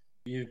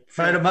 Mate,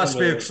 it must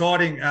be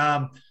exciting.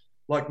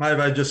 Like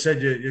Mavo just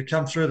said, you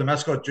come through the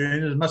mascot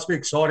juniors. It must be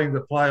exciting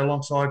to play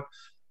alongside,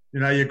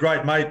 your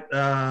great mate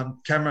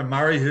Cameron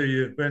Murray, who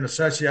you've been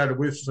associated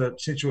with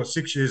since you were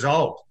 6 years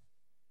old.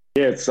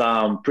 Yeah, it's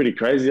pretty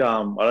crazy.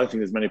 I don't think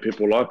there's many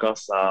people like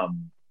us.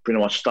 Pretty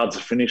much start to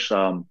finish.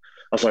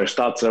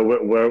 Start to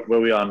where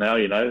we are now.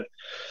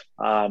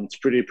 It's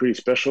pretty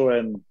special,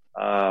 and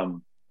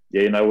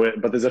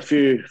but there's a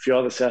few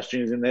other South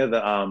juniors in there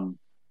that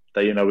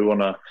we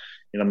want to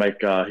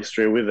make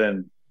history with,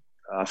 and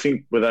I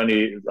think with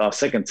only our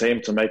second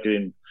team to make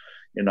it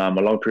in a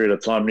long period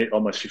of time,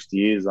 almost 50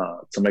 years,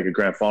 to make a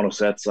grand final.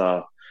 So that's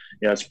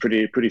it's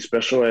pretty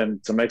special,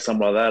 and to make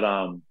something like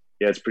that,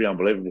 it's pretty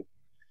unbelievable.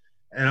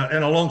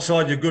 And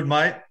alongside your good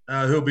mate,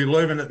 who'll be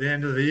leaving at the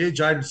end of the year,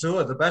 Jaden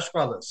Sewer, the Bash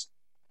Brothers.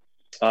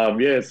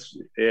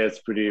 It's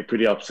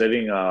pretty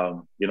upsetting.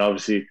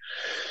 Obviously,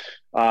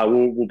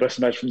 we'll best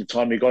match from the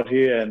time he got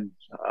here, and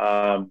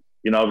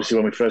obviously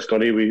when we first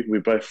got here, we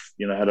both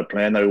had a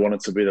plan that we wanted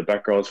to be the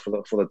back rows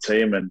for the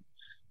team and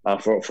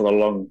for the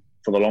long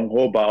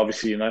haul. But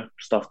obviously,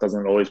 stuff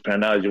doesn't always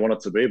pan out as you want it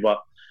to be. But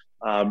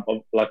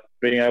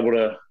being able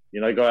to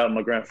go out in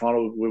the grand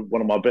final with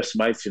one of my best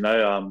mates,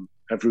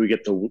 hopefully we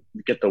get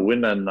the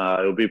win, and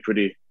it'll be a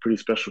pretty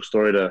special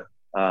story to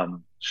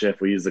share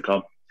for years to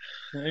come.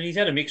 And he's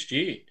had a mixed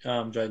year,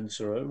 Jaden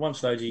Sewer. At one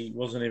stage, he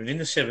wasn't even in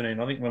the 17.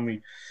 I think when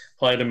we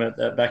played him at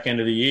that back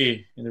end of the year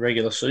in the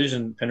regular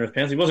season, Penrith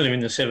Panthers, he wasn't even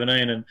in the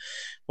 17. And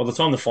by the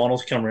time the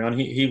finals come around,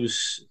 he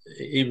was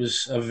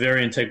a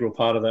very integral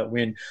part of that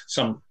win.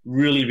 Some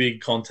really big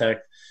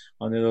contact.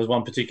 I know there was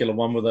one particular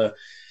one with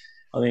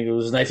I think it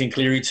was Nathan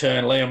Cleary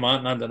turn, Liam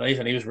Martin underneath,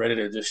 and he was ready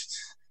to just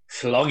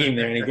flog him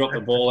there, and he dropped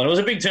the ball. And it was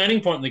a big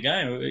turning point in the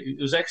game. It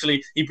was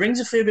actually, he brings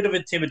a fair bit of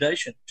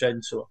intimidation,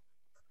 Jaden Sewer.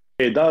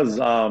 He does.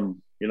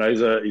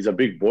 He's a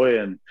big boy,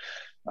 and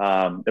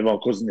everyone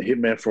calls him the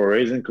hitman for a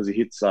reason, because he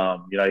hits.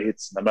 He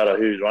hits no matter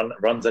who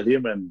runs at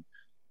him, and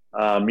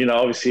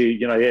obviously,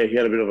 he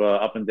had a bit of a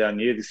up and down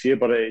year this year,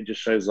 but it just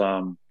shows,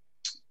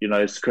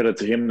 it's credit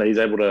to him that he's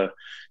able to,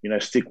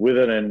 stick with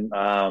it and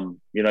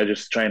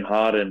just train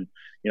hard and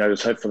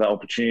just hope for that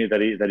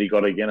opportunity that he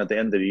got again at the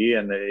end of the year,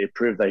 and it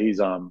proved that he's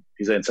an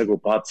integral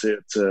part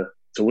to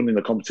winning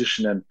the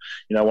competition, and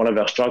one of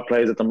our strike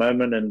players at the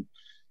moment, and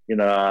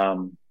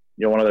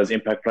one of those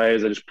impact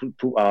players that just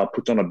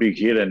puts on a big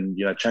hit and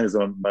changes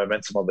the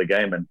momentum of the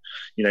game, and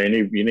you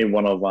need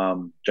one of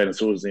Jaden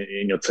Sewers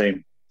in your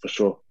team for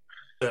sure.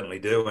 Certainly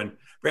do. And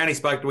Brownie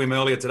spoke to him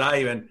earlier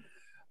today, and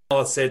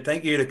I said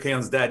thank you to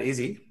Keon's dad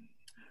Izzy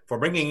for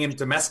bringing him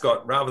to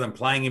mascot rather than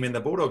playing him in the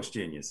Bulldogs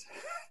juniors.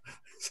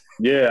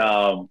 It's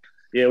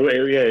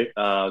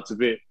a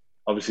bit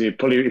obviously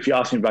probably if you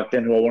asked me back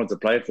then who I wanted to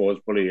play for, it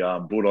was probably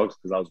Bulldogs,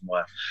 because that was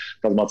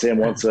my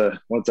team I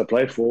wanted to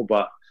play for.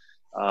 But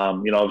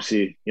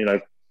obviously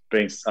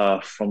being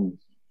from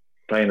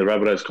playing the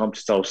Rabbitohs comp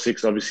since I was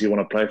 6, obviously you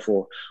want to play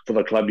for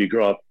the club you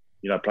grew up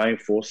playing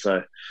for.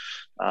 So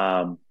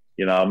I'm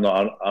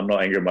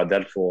not angry at my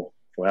dad for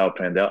how it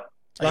panned out.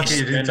 Lucky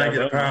you didn't take it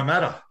to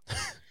Parramatta.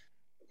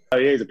 Oh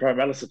yeah, he's a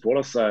Parramatta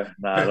supporter, so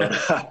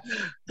it's a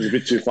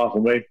bit too far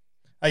for me.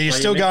 Are you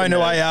still going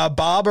to a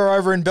barber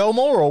over in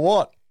Belmore or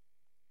what?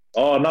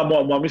 Oh no,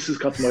 my missus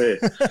cuts my hair.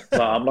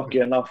 So I'm lucky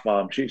enough.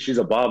 She's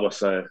a barber,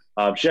 so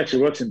she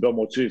actually works in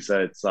Belmore too.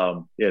 So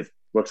it's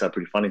works out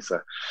pretty funny. So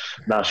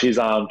now she's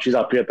up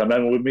here at the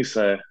moment with me.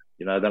 So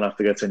I don't have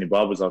to go to any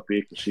barbers up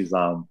here because she's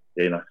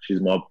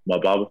she's my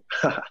barber.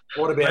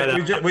 What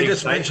about we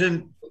just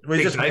mentioned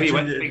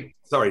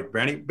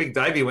Brownie. Big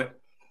Davey went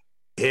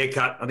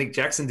haircut. I think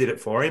Jackson did it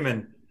for him,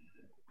 and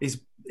is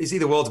he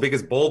the world's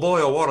biggest ball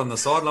boy or what on the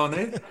sideline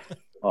there?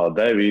 Oh,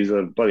 Davey, he's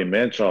a bloody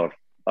man child.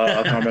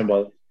 I can't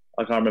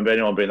remember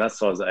anyone being that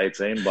size at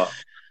 18, but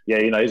yeah,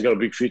 he's got a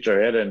big future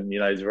ahead, and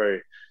he's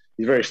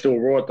very still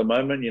raw at the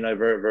moment.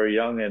 Very very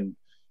young, and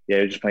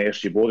yeah, he's just playing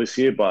SG ball this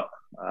year, but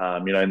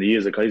in the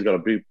years ago, he's got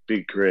a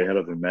big career ahead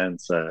of him, man.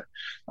 So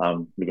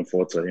I'm looking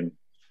forward to him.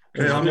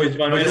 Yeah, all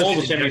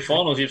the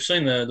semi-finals, you've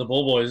seen the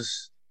ball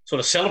boys sort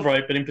of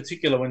celebrate, but in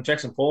particular when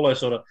Jackson Paulo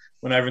sort of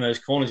went over in those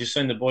corners, you've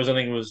seen the boys. I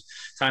think it was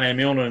Tane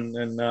Milner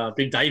and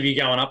Big Davey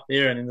going up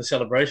there and in the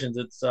celebrations.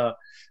 It's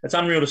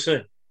unreal to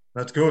see.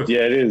 That's good.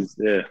 Yeah, it is.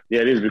 Yeah,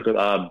 it is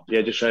because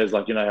it just shows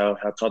how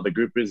tight the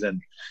group is, and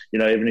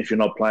even if you're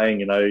not playing,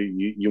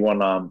 you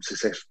want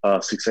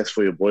success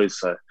for your boys.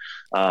 So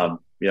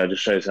it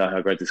just shows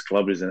how great this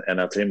club is and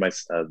our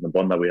teammates, the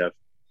bond that we have.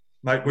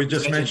 Mate, we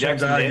just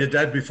mentioned your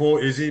dad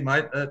before, Izzy,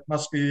 mate. It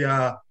must be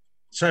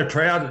so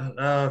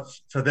proud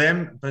for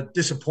them, but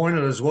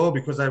disappointed as well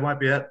because they won't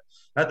be at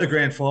the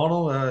grand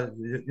final.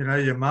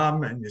 Your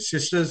mum and your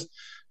sisters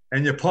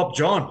and your pop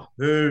John,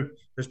 who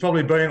has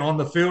probably been on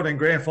the field in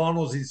grand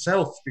finals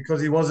himself because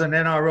he was an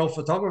NRL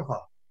photographer.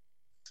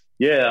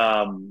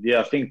 Yeah,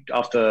 I think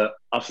after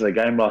the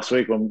game last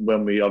week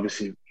when we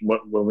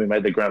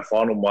made the grand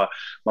final, my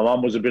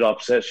mum was a bit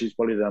upset. She's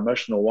probably the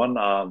emotional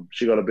one.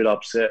 She got a bit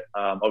upset,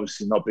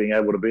 obviously not being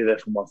able to be there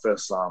for my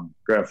first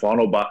grand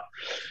final. But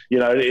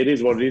it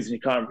is what it is, and you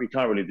can't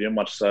really do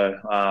much. So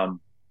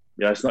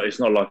it's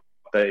not like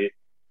they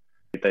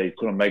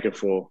couldn't make it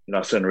for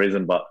a certain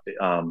reason, but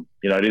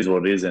it is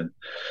what it is, and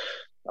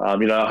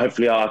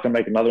hopefully I can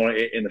make another one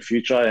in the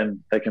future and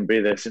they can be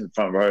there sitting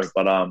front row.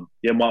 But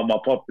my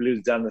pop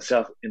lives down in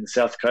the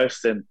south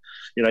coast, and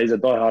he's a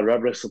diehard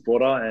Rabbitohs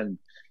supporter, and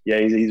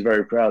he's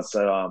very proud.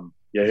 So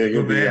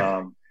he'll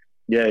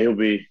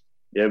be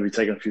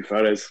taking a few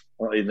photos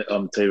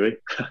on TV.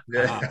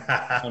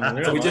 Yeah.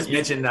 So we just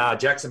mentioned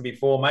Jackson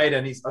before, mate,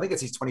 and I think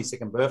it's his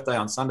 22nd birthday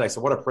on Sunday.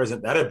 So what a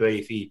present that'd be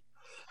if he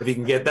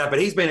can get that. But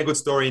he's been a good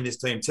story in this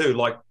team too.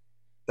 Like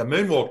the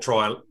moonwalk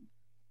try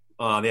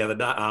the other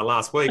day,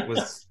 last week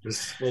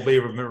will be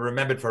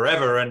remembered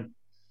forever.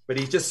 But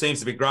he just seems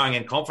to be growing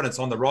in confidence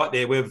on the right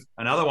there with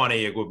another one of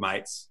your good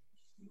mates,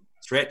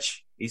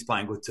 Stretch. He's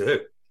playing good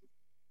too.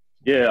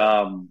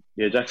 Yeah,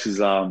 Jax is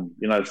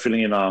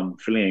filling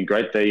in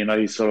great there.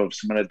 He's sort of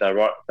cemented that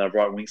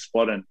right wing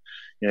spot, and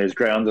he's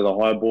great under the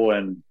high ball,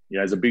 and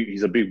he's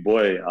a big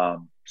boy.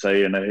 So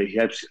he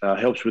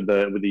helps with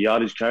the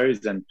yardage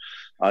carries, and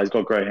he's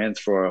got great hands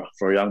for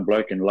a young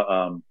bloke, and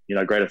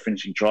great at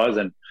finishing tries.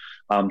 And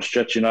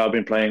Stretch, I've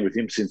been playing with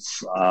him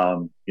since I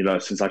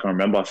can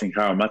remember. I think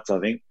Harold Matz.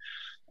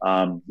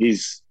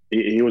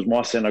 He was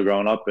my centre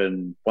growing up,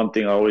 and one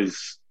thing I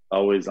always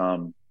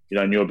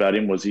knew about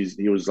him was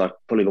he was like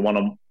probably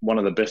one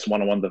of the best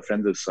one-on-one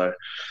defenders. So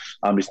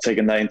he's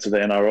taken that into the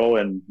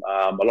NRL, and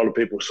a lot of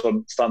people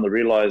starting to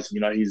realise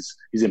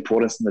his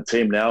importance in the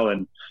team now,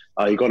 and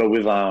he got it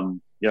with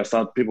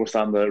people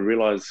starting to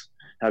realise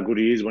how good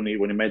he is when he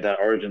made that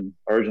Origin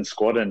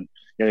squad, and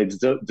he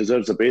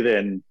deserves to be there.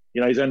 And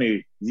he's only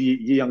a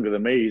year younger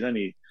than me. He's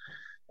only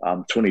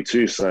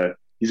 22, so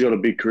he's got a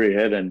big career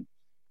ahead. And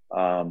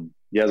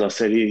as I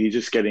said, he's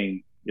just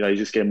getting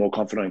more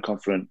confident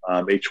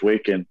each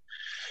week, and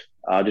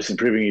just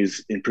improving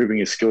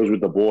his skills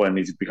with the ball, and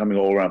he's becoming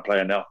an all-round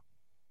player now.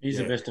 He's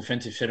the best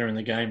defensive setter in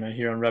the game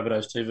here on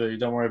Rabbitohs TV.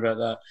 Don't worry about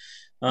that.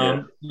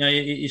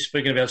 You're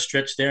speaking about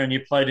Stretch there, and you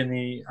played in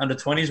the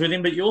under-20s with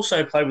him, but you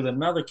also played with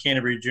another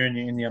Canterbury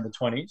junior in the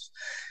under-20s.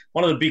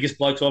 One of the biggest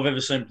blokes I've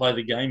ever seen play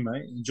the game,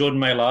 mate, Jordan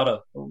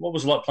Mailata. What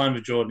was it like playing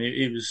with Jordan?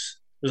 It was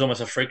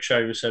almost a freak show.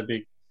 He was so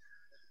big.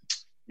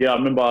 Yeah, I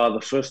remember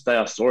the first day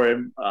I saw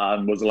him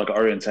was like an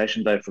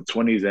orientation day for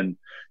 20s, and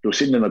he was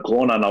sitting in the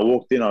corner, and I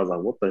walked in. I was like,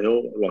 what the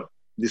hell? Like,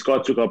 this guy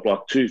took up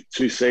like two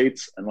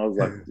seats, and I was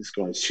like, this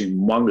guy is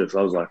humongous.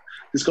 I was like,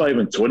 this guy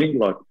even 20?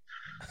 Like,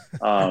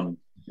 I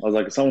was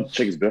like, someone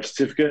check his birth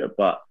certificate.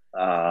 But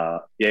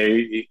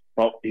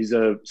he's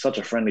such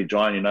a friendly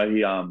giant.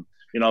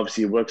 He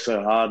obviously he worked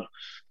so hard.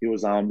 He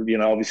was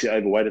obviously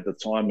overweight at the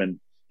time, and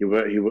he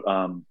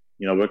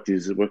worked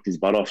his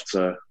butt off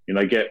to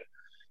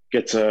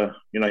get to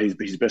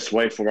his best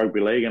weight for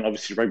rugby league. And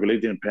obviously rugby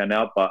league didn't pan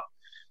out,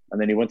 and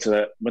then he went to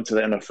the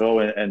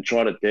NFL and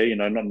tried it there,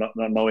 not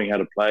knowing how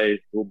to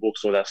play, rule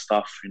books, all that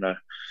stuff,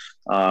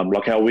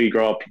 like how we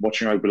grew up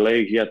watching rugby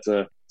league. He had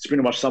to, it's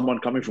pretty much someone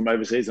coming from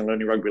overseas and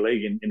learning rugby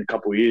league in a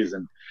couple of years,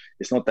 and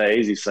it's not that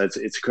easy. So it's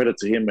a credit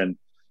to him, and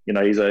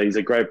he's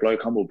a great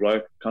bloke, humble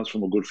bloke, comes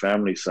from a good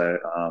family. So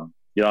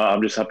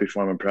I'm just happy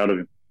for him and proud of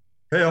him.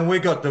 Yeah, and we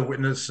got to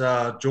witness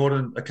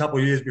Jordan a couple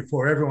of years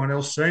before everyone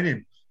else seen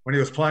him when he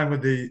was playing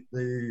with the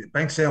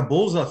Bankstown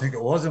Bulls, I think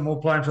it was, and we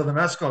were playing for the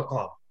Mascot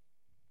Club.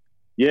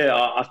 Yeah,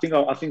 I think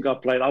I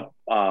played up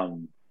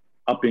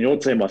up in your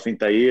team, I think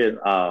that year.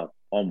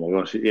 Oh my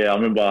gosh, yeah, I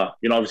remember.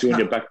 Obviously when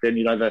you're back then,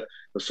 the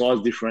size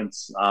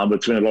difference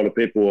between a lot of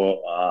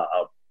people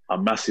are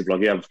massive.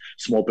 Like you have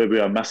small people,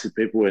 you have massive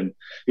people, and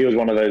he was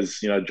one of those.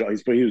 He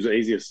was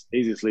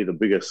easily the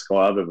biggest guy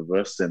I've ever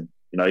versed, and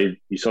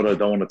you sort of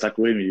don't want to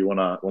tackle him. You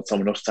want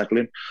someone else to tackle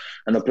him,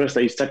 and the person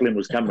that he's tackling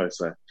was Cambo.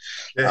 So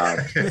yeah,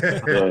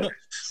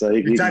 so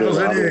he tackles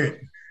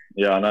anything.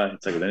 Yeah, I know, he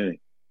tackles anything.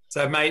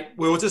 So, mate,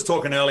 we were just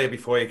talking earlier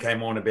before you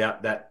came on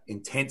about that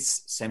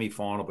intense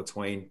semi-final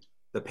between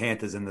the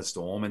Panthers and the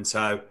Storm. And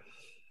so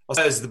I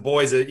suppose the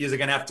boys are going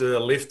to have to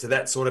lift to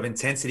that sort of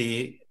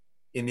intensity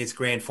in this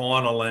grand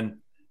final. And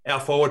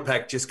our forward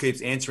pack just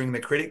keeps answering the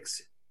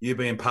critics. You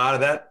being part of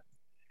that,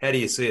 how do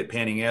you see it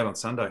panning out on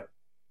Sunday?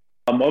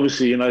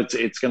 Obviously,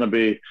 it's going to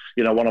be,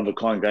 one of a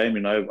kind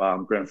game.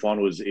 Grand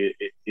final is,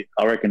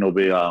 I reckon it'll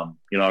be, a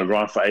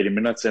run for 80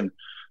 minutes. And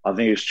I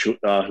think it's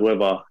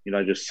whoever,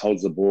 just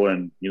holds the ball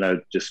and,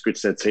 just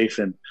grits their teeth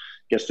and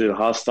gets to the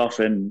hard stuff.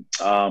 And,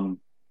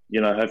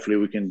 hopefully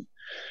we can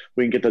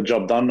get the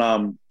job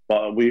done.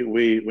 But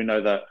we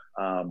know that,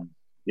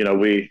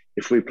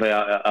 if we play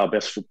our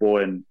best football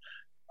and,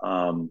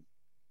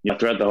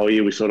 throughout the whole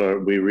year,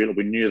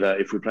 we knew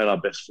that if we played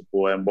our best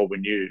football and what we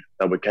knew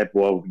that we're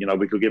capable of,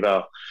 we could give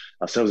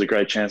ourselves a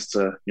great chance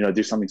to,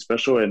 do something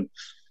special. And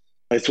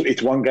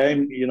it's one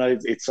game,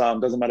 it's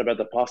doesn't matter about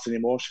the past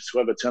anymore. It's just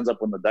whoever turns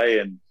up on the day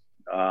and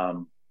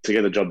to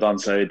get the job done.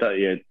 So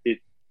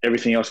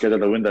everything else goes out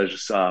the window.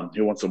 Just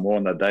who wants some more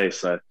on that day.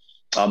 So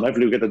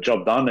hopefully we get the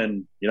job done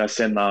and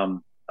send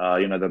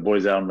the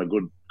boys out on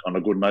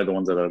a good note. The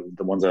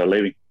ones that are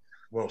leaving.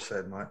 Well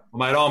said, mate.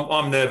 Well, mate,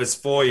 I'm nervous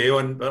for you,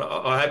 and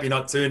I hope you're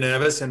not too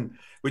nervous. And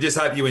we just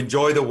hope you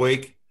enjoy the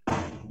week,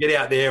 get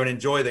out there and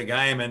enjoy the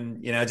game,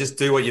 and just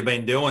do what you've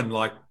been doing,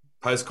 like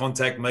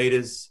post-contact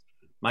meters,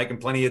 making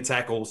plenty of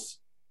tackles,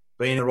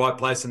 being in the right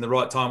place in the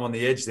right time on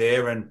the edge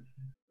there. And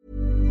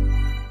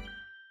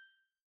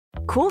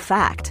cool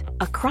fact,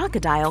 a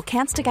crocodile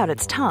can't stick out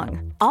its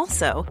tongue.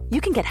 Also,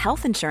 you can get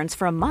health insurance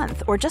for a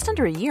month or just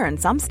under a year in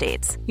some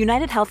states.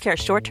 United Healthcare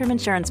short-term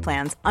insurance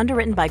plans,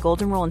 underwritten by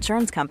Golden Rule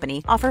Insurance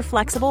Company, offer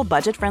flexible,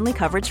 budget-friendly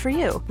coverage for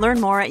you.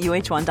 Learn more at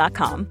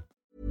UH1.com.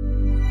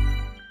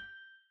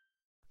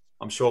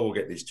 I'm sure we'll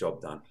get this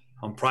job done.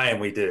 I'm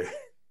praying we do.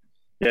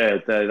 Yeah,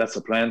 that's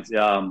the plan.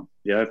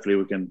 Hopefully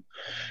we can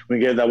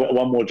get that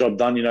one more job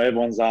done.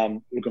 Everyone's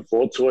looking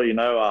forward to it. I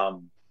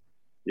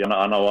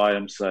know I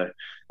am. So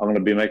I'm going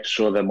to be making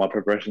sure that my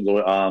preparations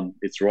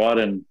it's right,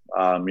 and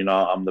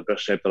I'm the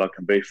best shape that I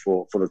can be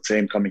for the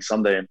team coming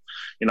Sunday.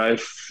 And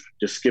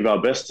just give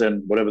our best,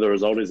 and whatever the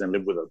result is, and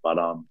live with it. But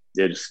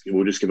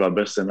we'll just give our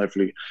best, and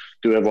hopefully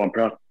do everyone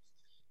proud.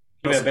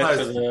 Give our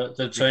best for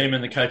the team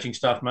and the coaching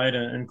staff, mate,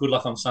 and good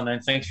luck on Sunday.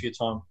 And thanks for your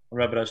time on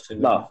Rabbitohs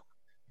TV.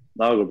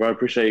 No, bro.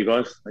 Appreciate you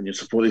guys and your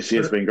support this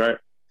year. It's been great.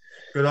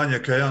 Good on you,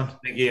 Keon.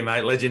 Thank you,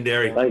 mate.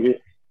 Legendary. Thank you.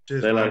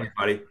 Cheers, mate.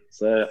 Buddy.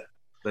 See ya.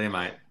 See you,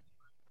 mate.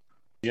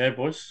 Yeah,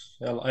 boys.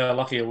 How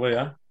lucky are we,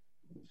 huh?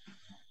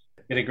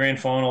 Get a grand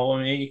final.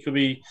 I mean, he could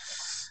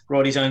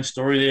write his own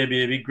story there,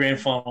 be a big grand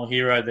final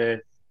hero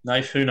there.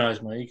 Nath, who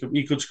knows, mate?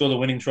 He could score the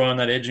winning try on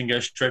that edge and go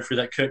straight through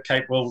that Kurt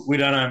Cape. Well, we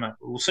don't know, mate.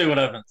 We'll see what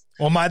happens.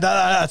 Well, mate,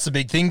 that's the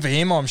big thing for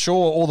him. I'm sure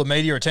all the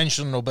media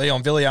attention will be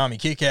on Viliami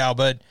Kikau,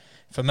 but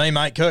for me,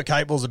 mate, Kurt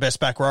Capewell's the best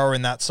back rower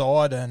in that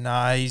side, and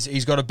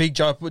he's got a big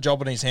job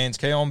on his hands,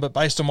 Keon. But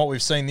based on what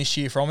we've seen this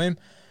year from him,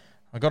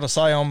 I've got to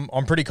say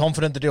I'm pretty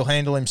confident that he'll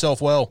handle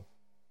himself well.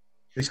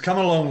 He's come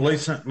along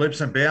leaps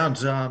and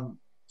bounds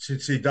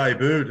since he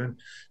debuted, and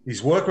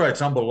his work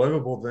rate's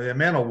unbelievable. The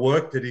amount of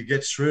work that he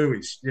gets through,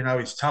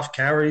 his tough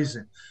carries,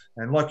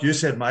 and like you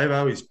said,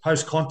 Mavo, his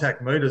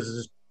post-contact meters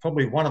is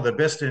probably one of the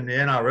best in the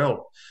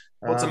NRL.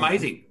 Well, it's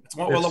amazing.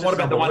 What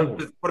about the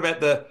one? What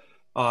about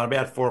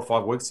about 4 or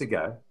 5 weeks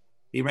ago,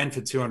 he ran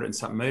for 200 and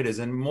something meters,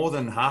 and more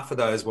than half of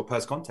those were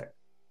post-contact.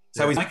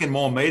 So he's making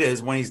more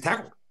meters when he's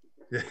tackled.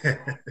 Yeah.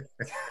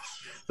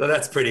 So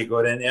that's pretty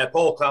good. And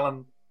Paul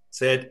Cullen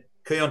said,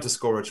 Keon to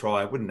score a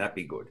try. Wouldn't that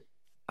be good?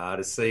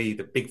 To see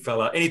the big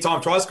fella,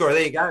 anytime try scorer,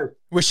 there you go.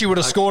 Wish he would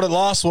have scored it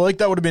last week.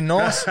 That would have been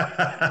nice.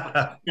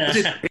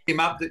 Just hit him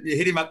up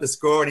the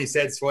score, and he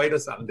said sweet or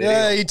something.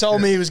 Yeah, he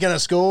told me he was going to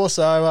score,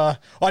 so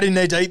I didn't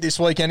need to eat this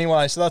week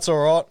anyway, so that's all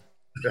right.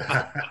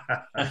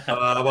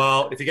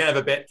 Well, if you're going to have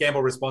a bet,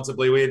 gamble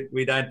responsibly.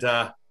 We don't.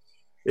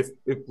 If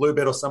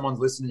Bluebet or someone's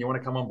listening, you want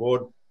to come on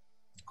board,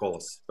 call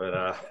us.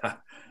 But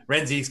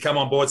Renzi's come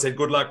on board, said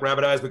good luck,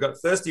 Rabbitohs. We've got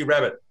Thirsty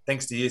Rabbit.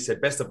 Thanks to you,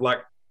 said best of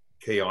luck,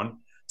 Keon.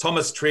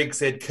 Thomas Trigg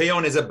said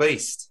Keon is a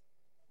beast,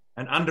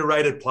 an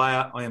underrated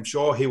player. I am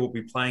sure he will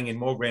be playing in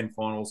more grand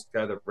finals.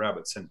 Go the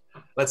Rabbits, and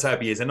let's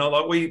hope he is. And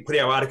we put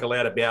our article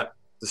out about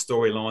the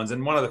storylines,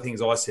 and one of the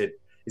things I said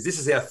is this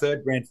is our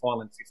third grand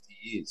final in 50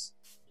 years.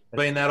 It's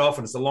been that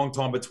often. It's a long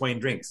time between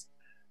drinks.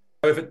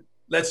 So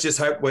let's just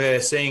hope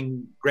we're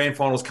seeing grand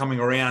finals coming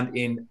around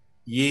in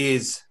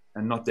years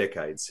and not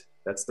decades.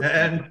 That's the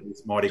and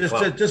this mighty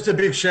club. Just a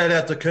big shout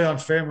out to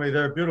Keon's family.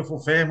 They're a beautiful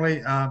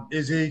family.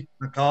 Izzy,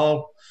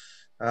 Nicole,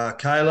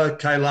 Kayla,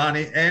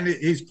 Kaylani, and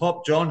his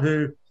pop John,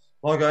 who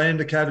like I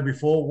indicated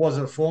before, was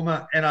a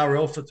former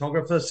NRL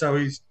photographer, so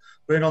he's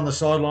been on the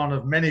sideline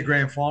of many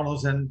grand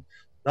finals, and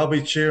they'll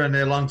be cheering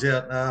their lungs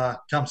out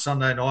come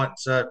Sunday night.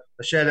 So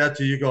a shout out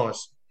to you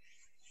guys.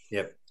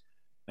 Yep.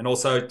 And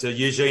also to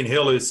Eugene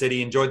Hill, who said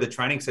he enjoyed the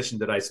training session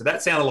today. So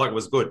that sounded like it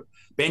was good.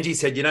 Benji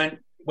said,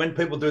 when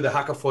people do the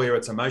haka for you,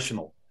 it's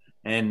emotional.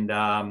 And,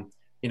 I'm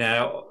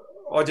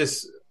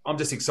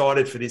just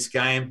excited for this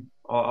game.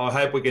 I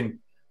hope we can,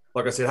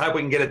 like I said, hope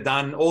we can get it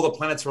done. All the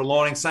planets are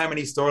aligning, so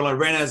many storylines.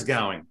 Rena's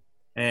going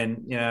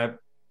and,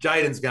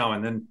 Jaden's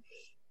going.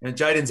 And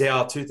Jaden's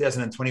our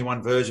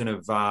 2021 version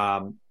of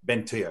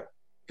Ben Teo.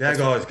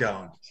 Gagai's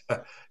going.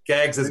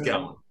 Gags is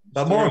going.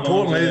 But more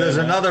importantly, there's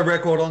another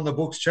record on the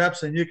books,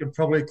 chaps, and you can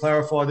probably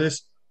clarify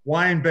this.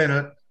 Wayne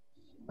Bennett,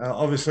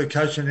 obviously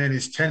coaching in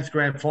his 10th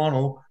grand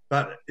final,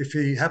 but if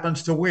he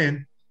happens to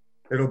win,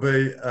 it'll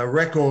be a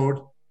record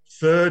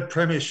third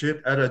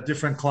premiership at a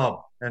different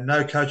club, and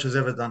no coach has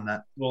ever done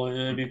that. Well,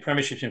 it'll be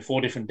premierships in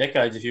 4 different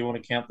decades if you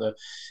want to count it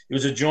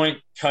was a joint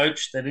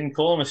coach. They didn't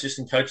call them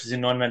assistant coaches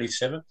in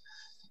 1987.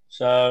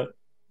 So,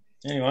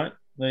 anyway,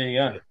 there you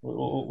go.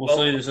 We'll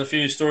see. There's a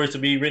few stories to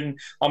be written.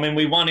 I mean,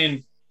 we won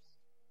in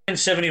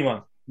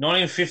 1971,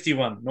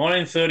 1951,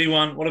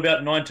 1931. What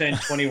about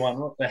 1921?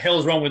 What the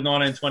hell's wrong with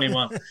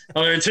 1921?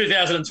 We're in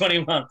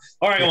 2021.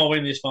 I reckon I'll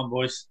win this one,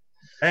 boys.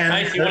 And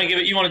hey, if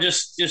you want to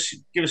just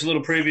give us a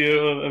little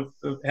preview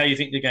of how you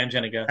think the game's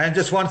going to go. And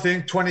just one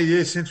thing, 20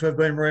 years since we've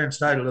been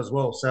reinstated as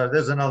well. So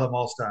there's another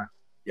milestone.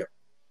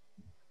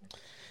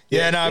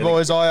 Yep.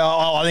 Boys,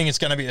 I think it's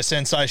going to be a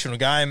sensational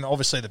game.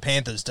 Obviously, the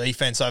Panthers'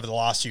 defense over the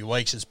last few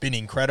weeks has been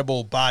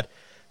incredible, but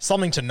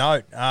something to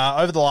note,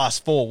 over the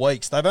last 4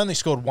 weeks, they've only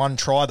scored one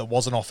try that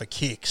wasn't off a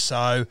kick.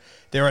 So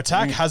their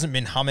attack hasn't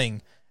been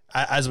humming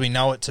as we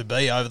know it to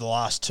be over the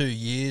last 2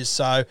 years.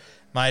 So,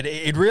 mate,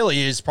 it really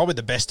is probably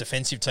the best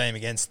defensive team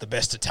against the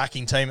best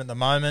attacking team at the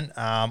moment.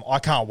 I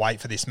can't wait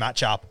for this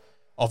matchup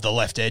of the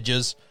left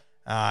edges.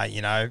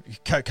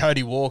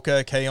 Cody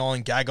Walker,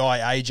 Keon, Gagai,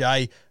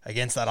 AJ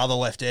against that other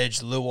left edge,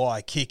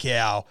 Luai,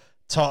 Kikau,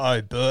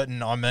 Toto,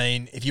 Burton. I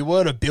mean, if you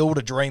were to build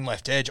a dream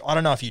left edge, I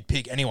don't know if you'd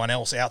pick anyone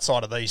else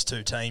outside of these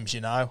two teams,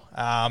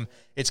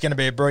 It's going to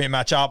be a brilliant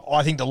matchup.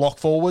 I think the lock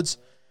forwards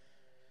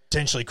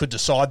potentially could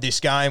decide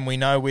this game. We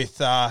know with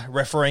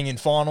refereeing in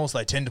finals,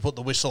 they tend to put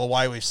the whistle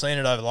away. We've seen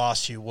it over the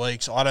last few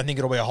weeks. I don't think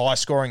it'll be a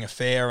high-scoring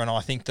affair, and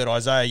I think that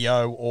Isaiah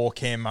Yeo or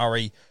Cam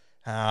Murray,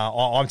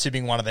 I'm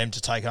tipping one of them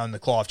to take home the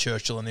Clive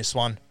Churchill in this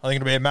one. I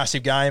think it'll be a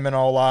massive game, and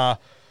I'll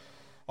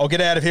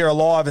get out of here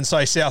alive and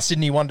say South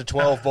Sydney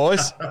 1-12,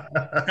 boys.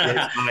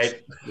 Yes,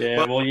 mate.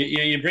 Yeah, well,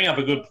 you bring up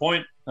a good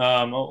point.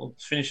 I'll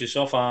finish this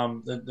off.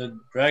 The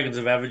Dragons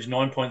have averaged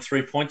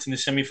 9.3 points in the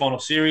semi-final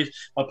series.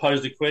 I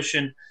posed a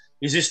question,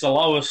 is this the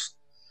lowest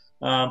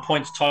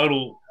points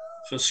total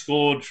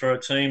scored for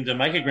a team to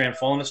make a grand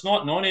final? It's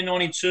not.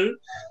 1992,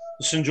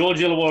 the St. George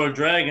Illawarra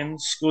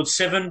Dragons scored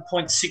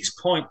 7.6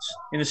 points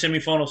in the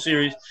semi-final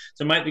series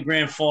to make the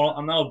grand final,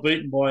 and they were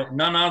beaten by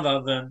none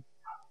other than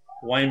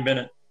Wayne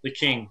Bennett, the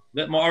King.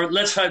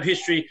 Let's hope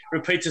history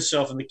repeats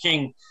itself and the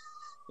King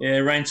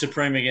reigns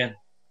supreme again.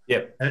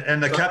 Yep.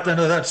 And the captain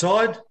of that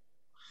side,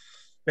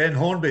 Ben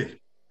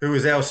Hornby, who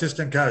was our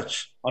assistant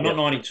coach. Not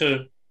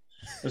 92.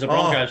 It was a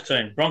Broncos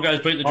team.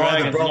 Broncos beat the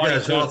Dragons. The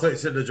Broncos. I thought you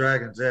said the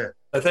Dragons, yeah.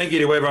 So thank you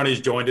to everyone who's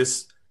joined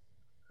us.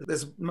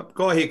 There's a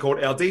guy here called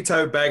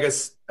Aldito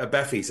Bagas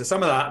Abafi. So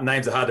some of the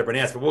names are hard to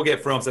pronounce, but we'll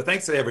get through them. So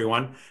thanks to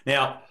everyone.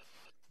 Now,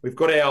 we've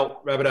got our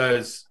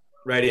Rabbitohs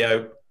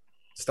radio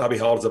stubby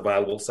holders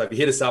available. So if you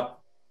hit us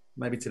up,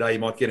 maybe today you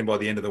might get them by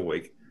the end of the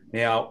week.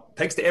 Now,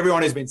 thanks to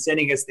everyone who's been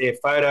sending us their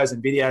photos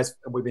and videos,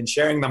 and we've been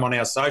sharing them on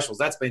our socials.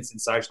 That's been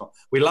sensational.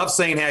 We love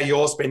seeing how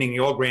you're spending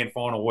your grand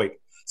final week.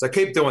 So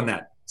keep doing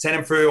that. Send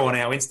them through on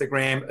our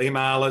Instagram,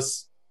 email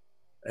us,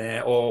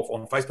 or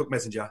on Facebook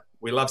Messenger.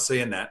 We love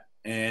seeing that.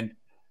 And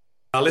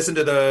listen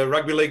to the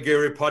Rugby League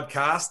Guru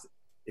podcast.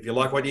 If you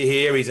like what you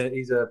hear, he's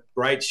a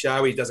great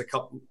show. He's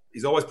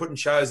always putting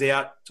shows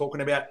out,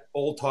 talking about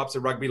all types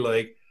of rugby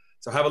league.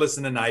 So have a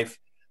listen to Naif.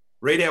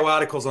 Read our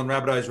articles on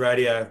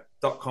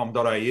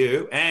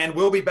rabbitohsradio.com.au. And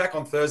we'll be back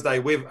on Thursday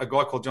with a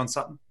guy called John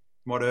Sutton.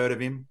 You might have heard of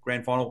him.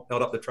 Grand final,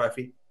 held up the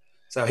trophy.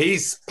 So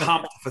he's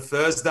pumped for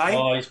Thursday.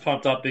 Oh, he's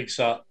pumped up big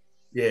Sut.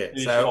 Yeah.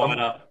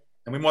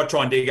 And we might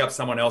try and dig up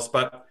someone else,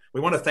 but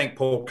we want to thank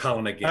Paul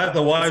Cullen again.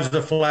 The waves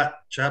are flat,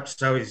 chaps,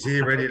 so he's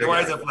here ready to go. The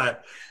waves are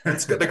flat. And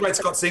the great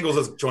Scott Singles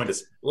has joined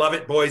us. Love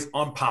it, boys.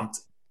 I'm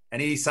pumped.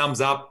 And he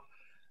sums up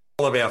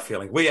all of our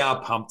feelings. We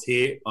are pumped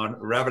here on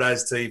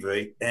Rabbitohs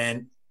TV.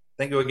 And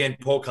thank you again,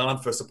 Paul Cullen,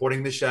 for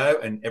supporting the show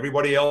and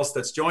everybody else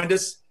that's joined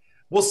us.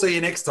 We'll see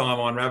you next time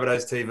on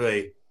Rabbitohs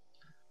TV.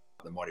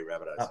 The mighty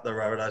Rabbitohs. Up the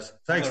Rabbitohs.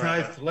 Thanks,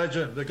 Nath.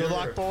 Legend. Good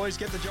luck, boys.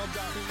 Get the job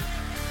done.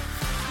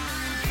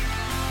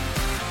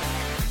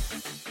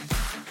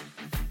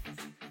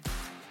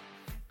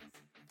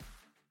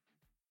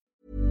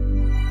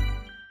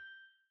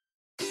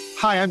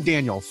 Hi, I'm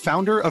Daniel,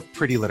 founder of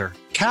Pretty Litter.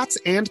 Cats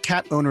and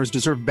cat owners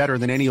deserve better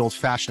than any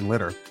old-fashioned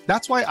litter.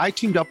 That's why I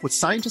teamed up with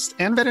scientists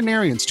and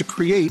veterinarians to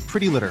create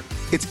Pretty Litter.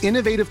 Its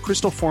innovative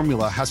crystal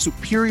formula has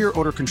superior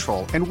odor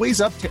control and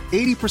weighs up to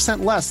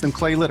 80% less than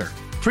clay litter.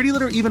 Pretty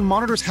Litter even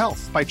monitors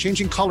health by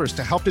changing colors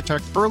to help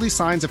detect early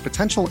signs of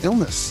potential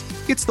illness.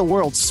 It's the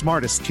world's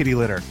smartest kitty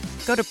litter.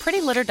 Go to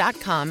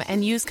prettylitter.com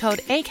and use code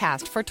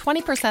ACAST for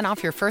 20%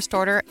 off your first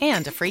order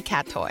and a free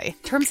cat toy.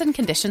 Terms and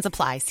conditions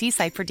apply. See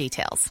site for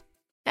details.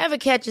 Ever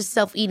catch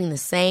yourself eating the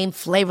same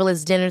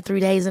flavorless dinner 3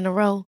 days in a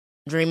row?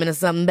 Dreaming of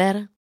something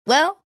better?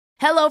 Well,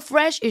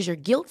 HelloFresh is your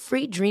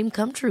guilt-free dream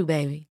come true,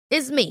 baby.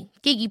 It's me,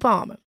 Keke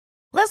Palmer.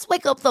 Let's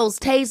wake up those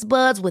taste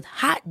buds with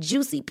hot,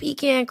 juicy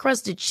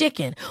pecan-crusted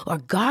chicken or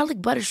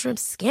garlic butter shrimp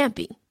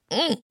scampi.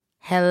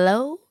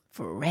 Hello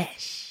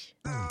Fresh.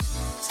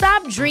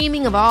 Stop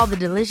dreaming of all the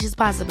delicious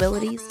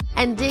possibilities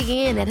and dig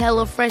in at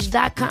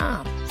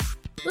HelloFresh.com.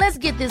 Let's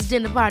get this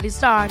dinner party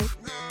started.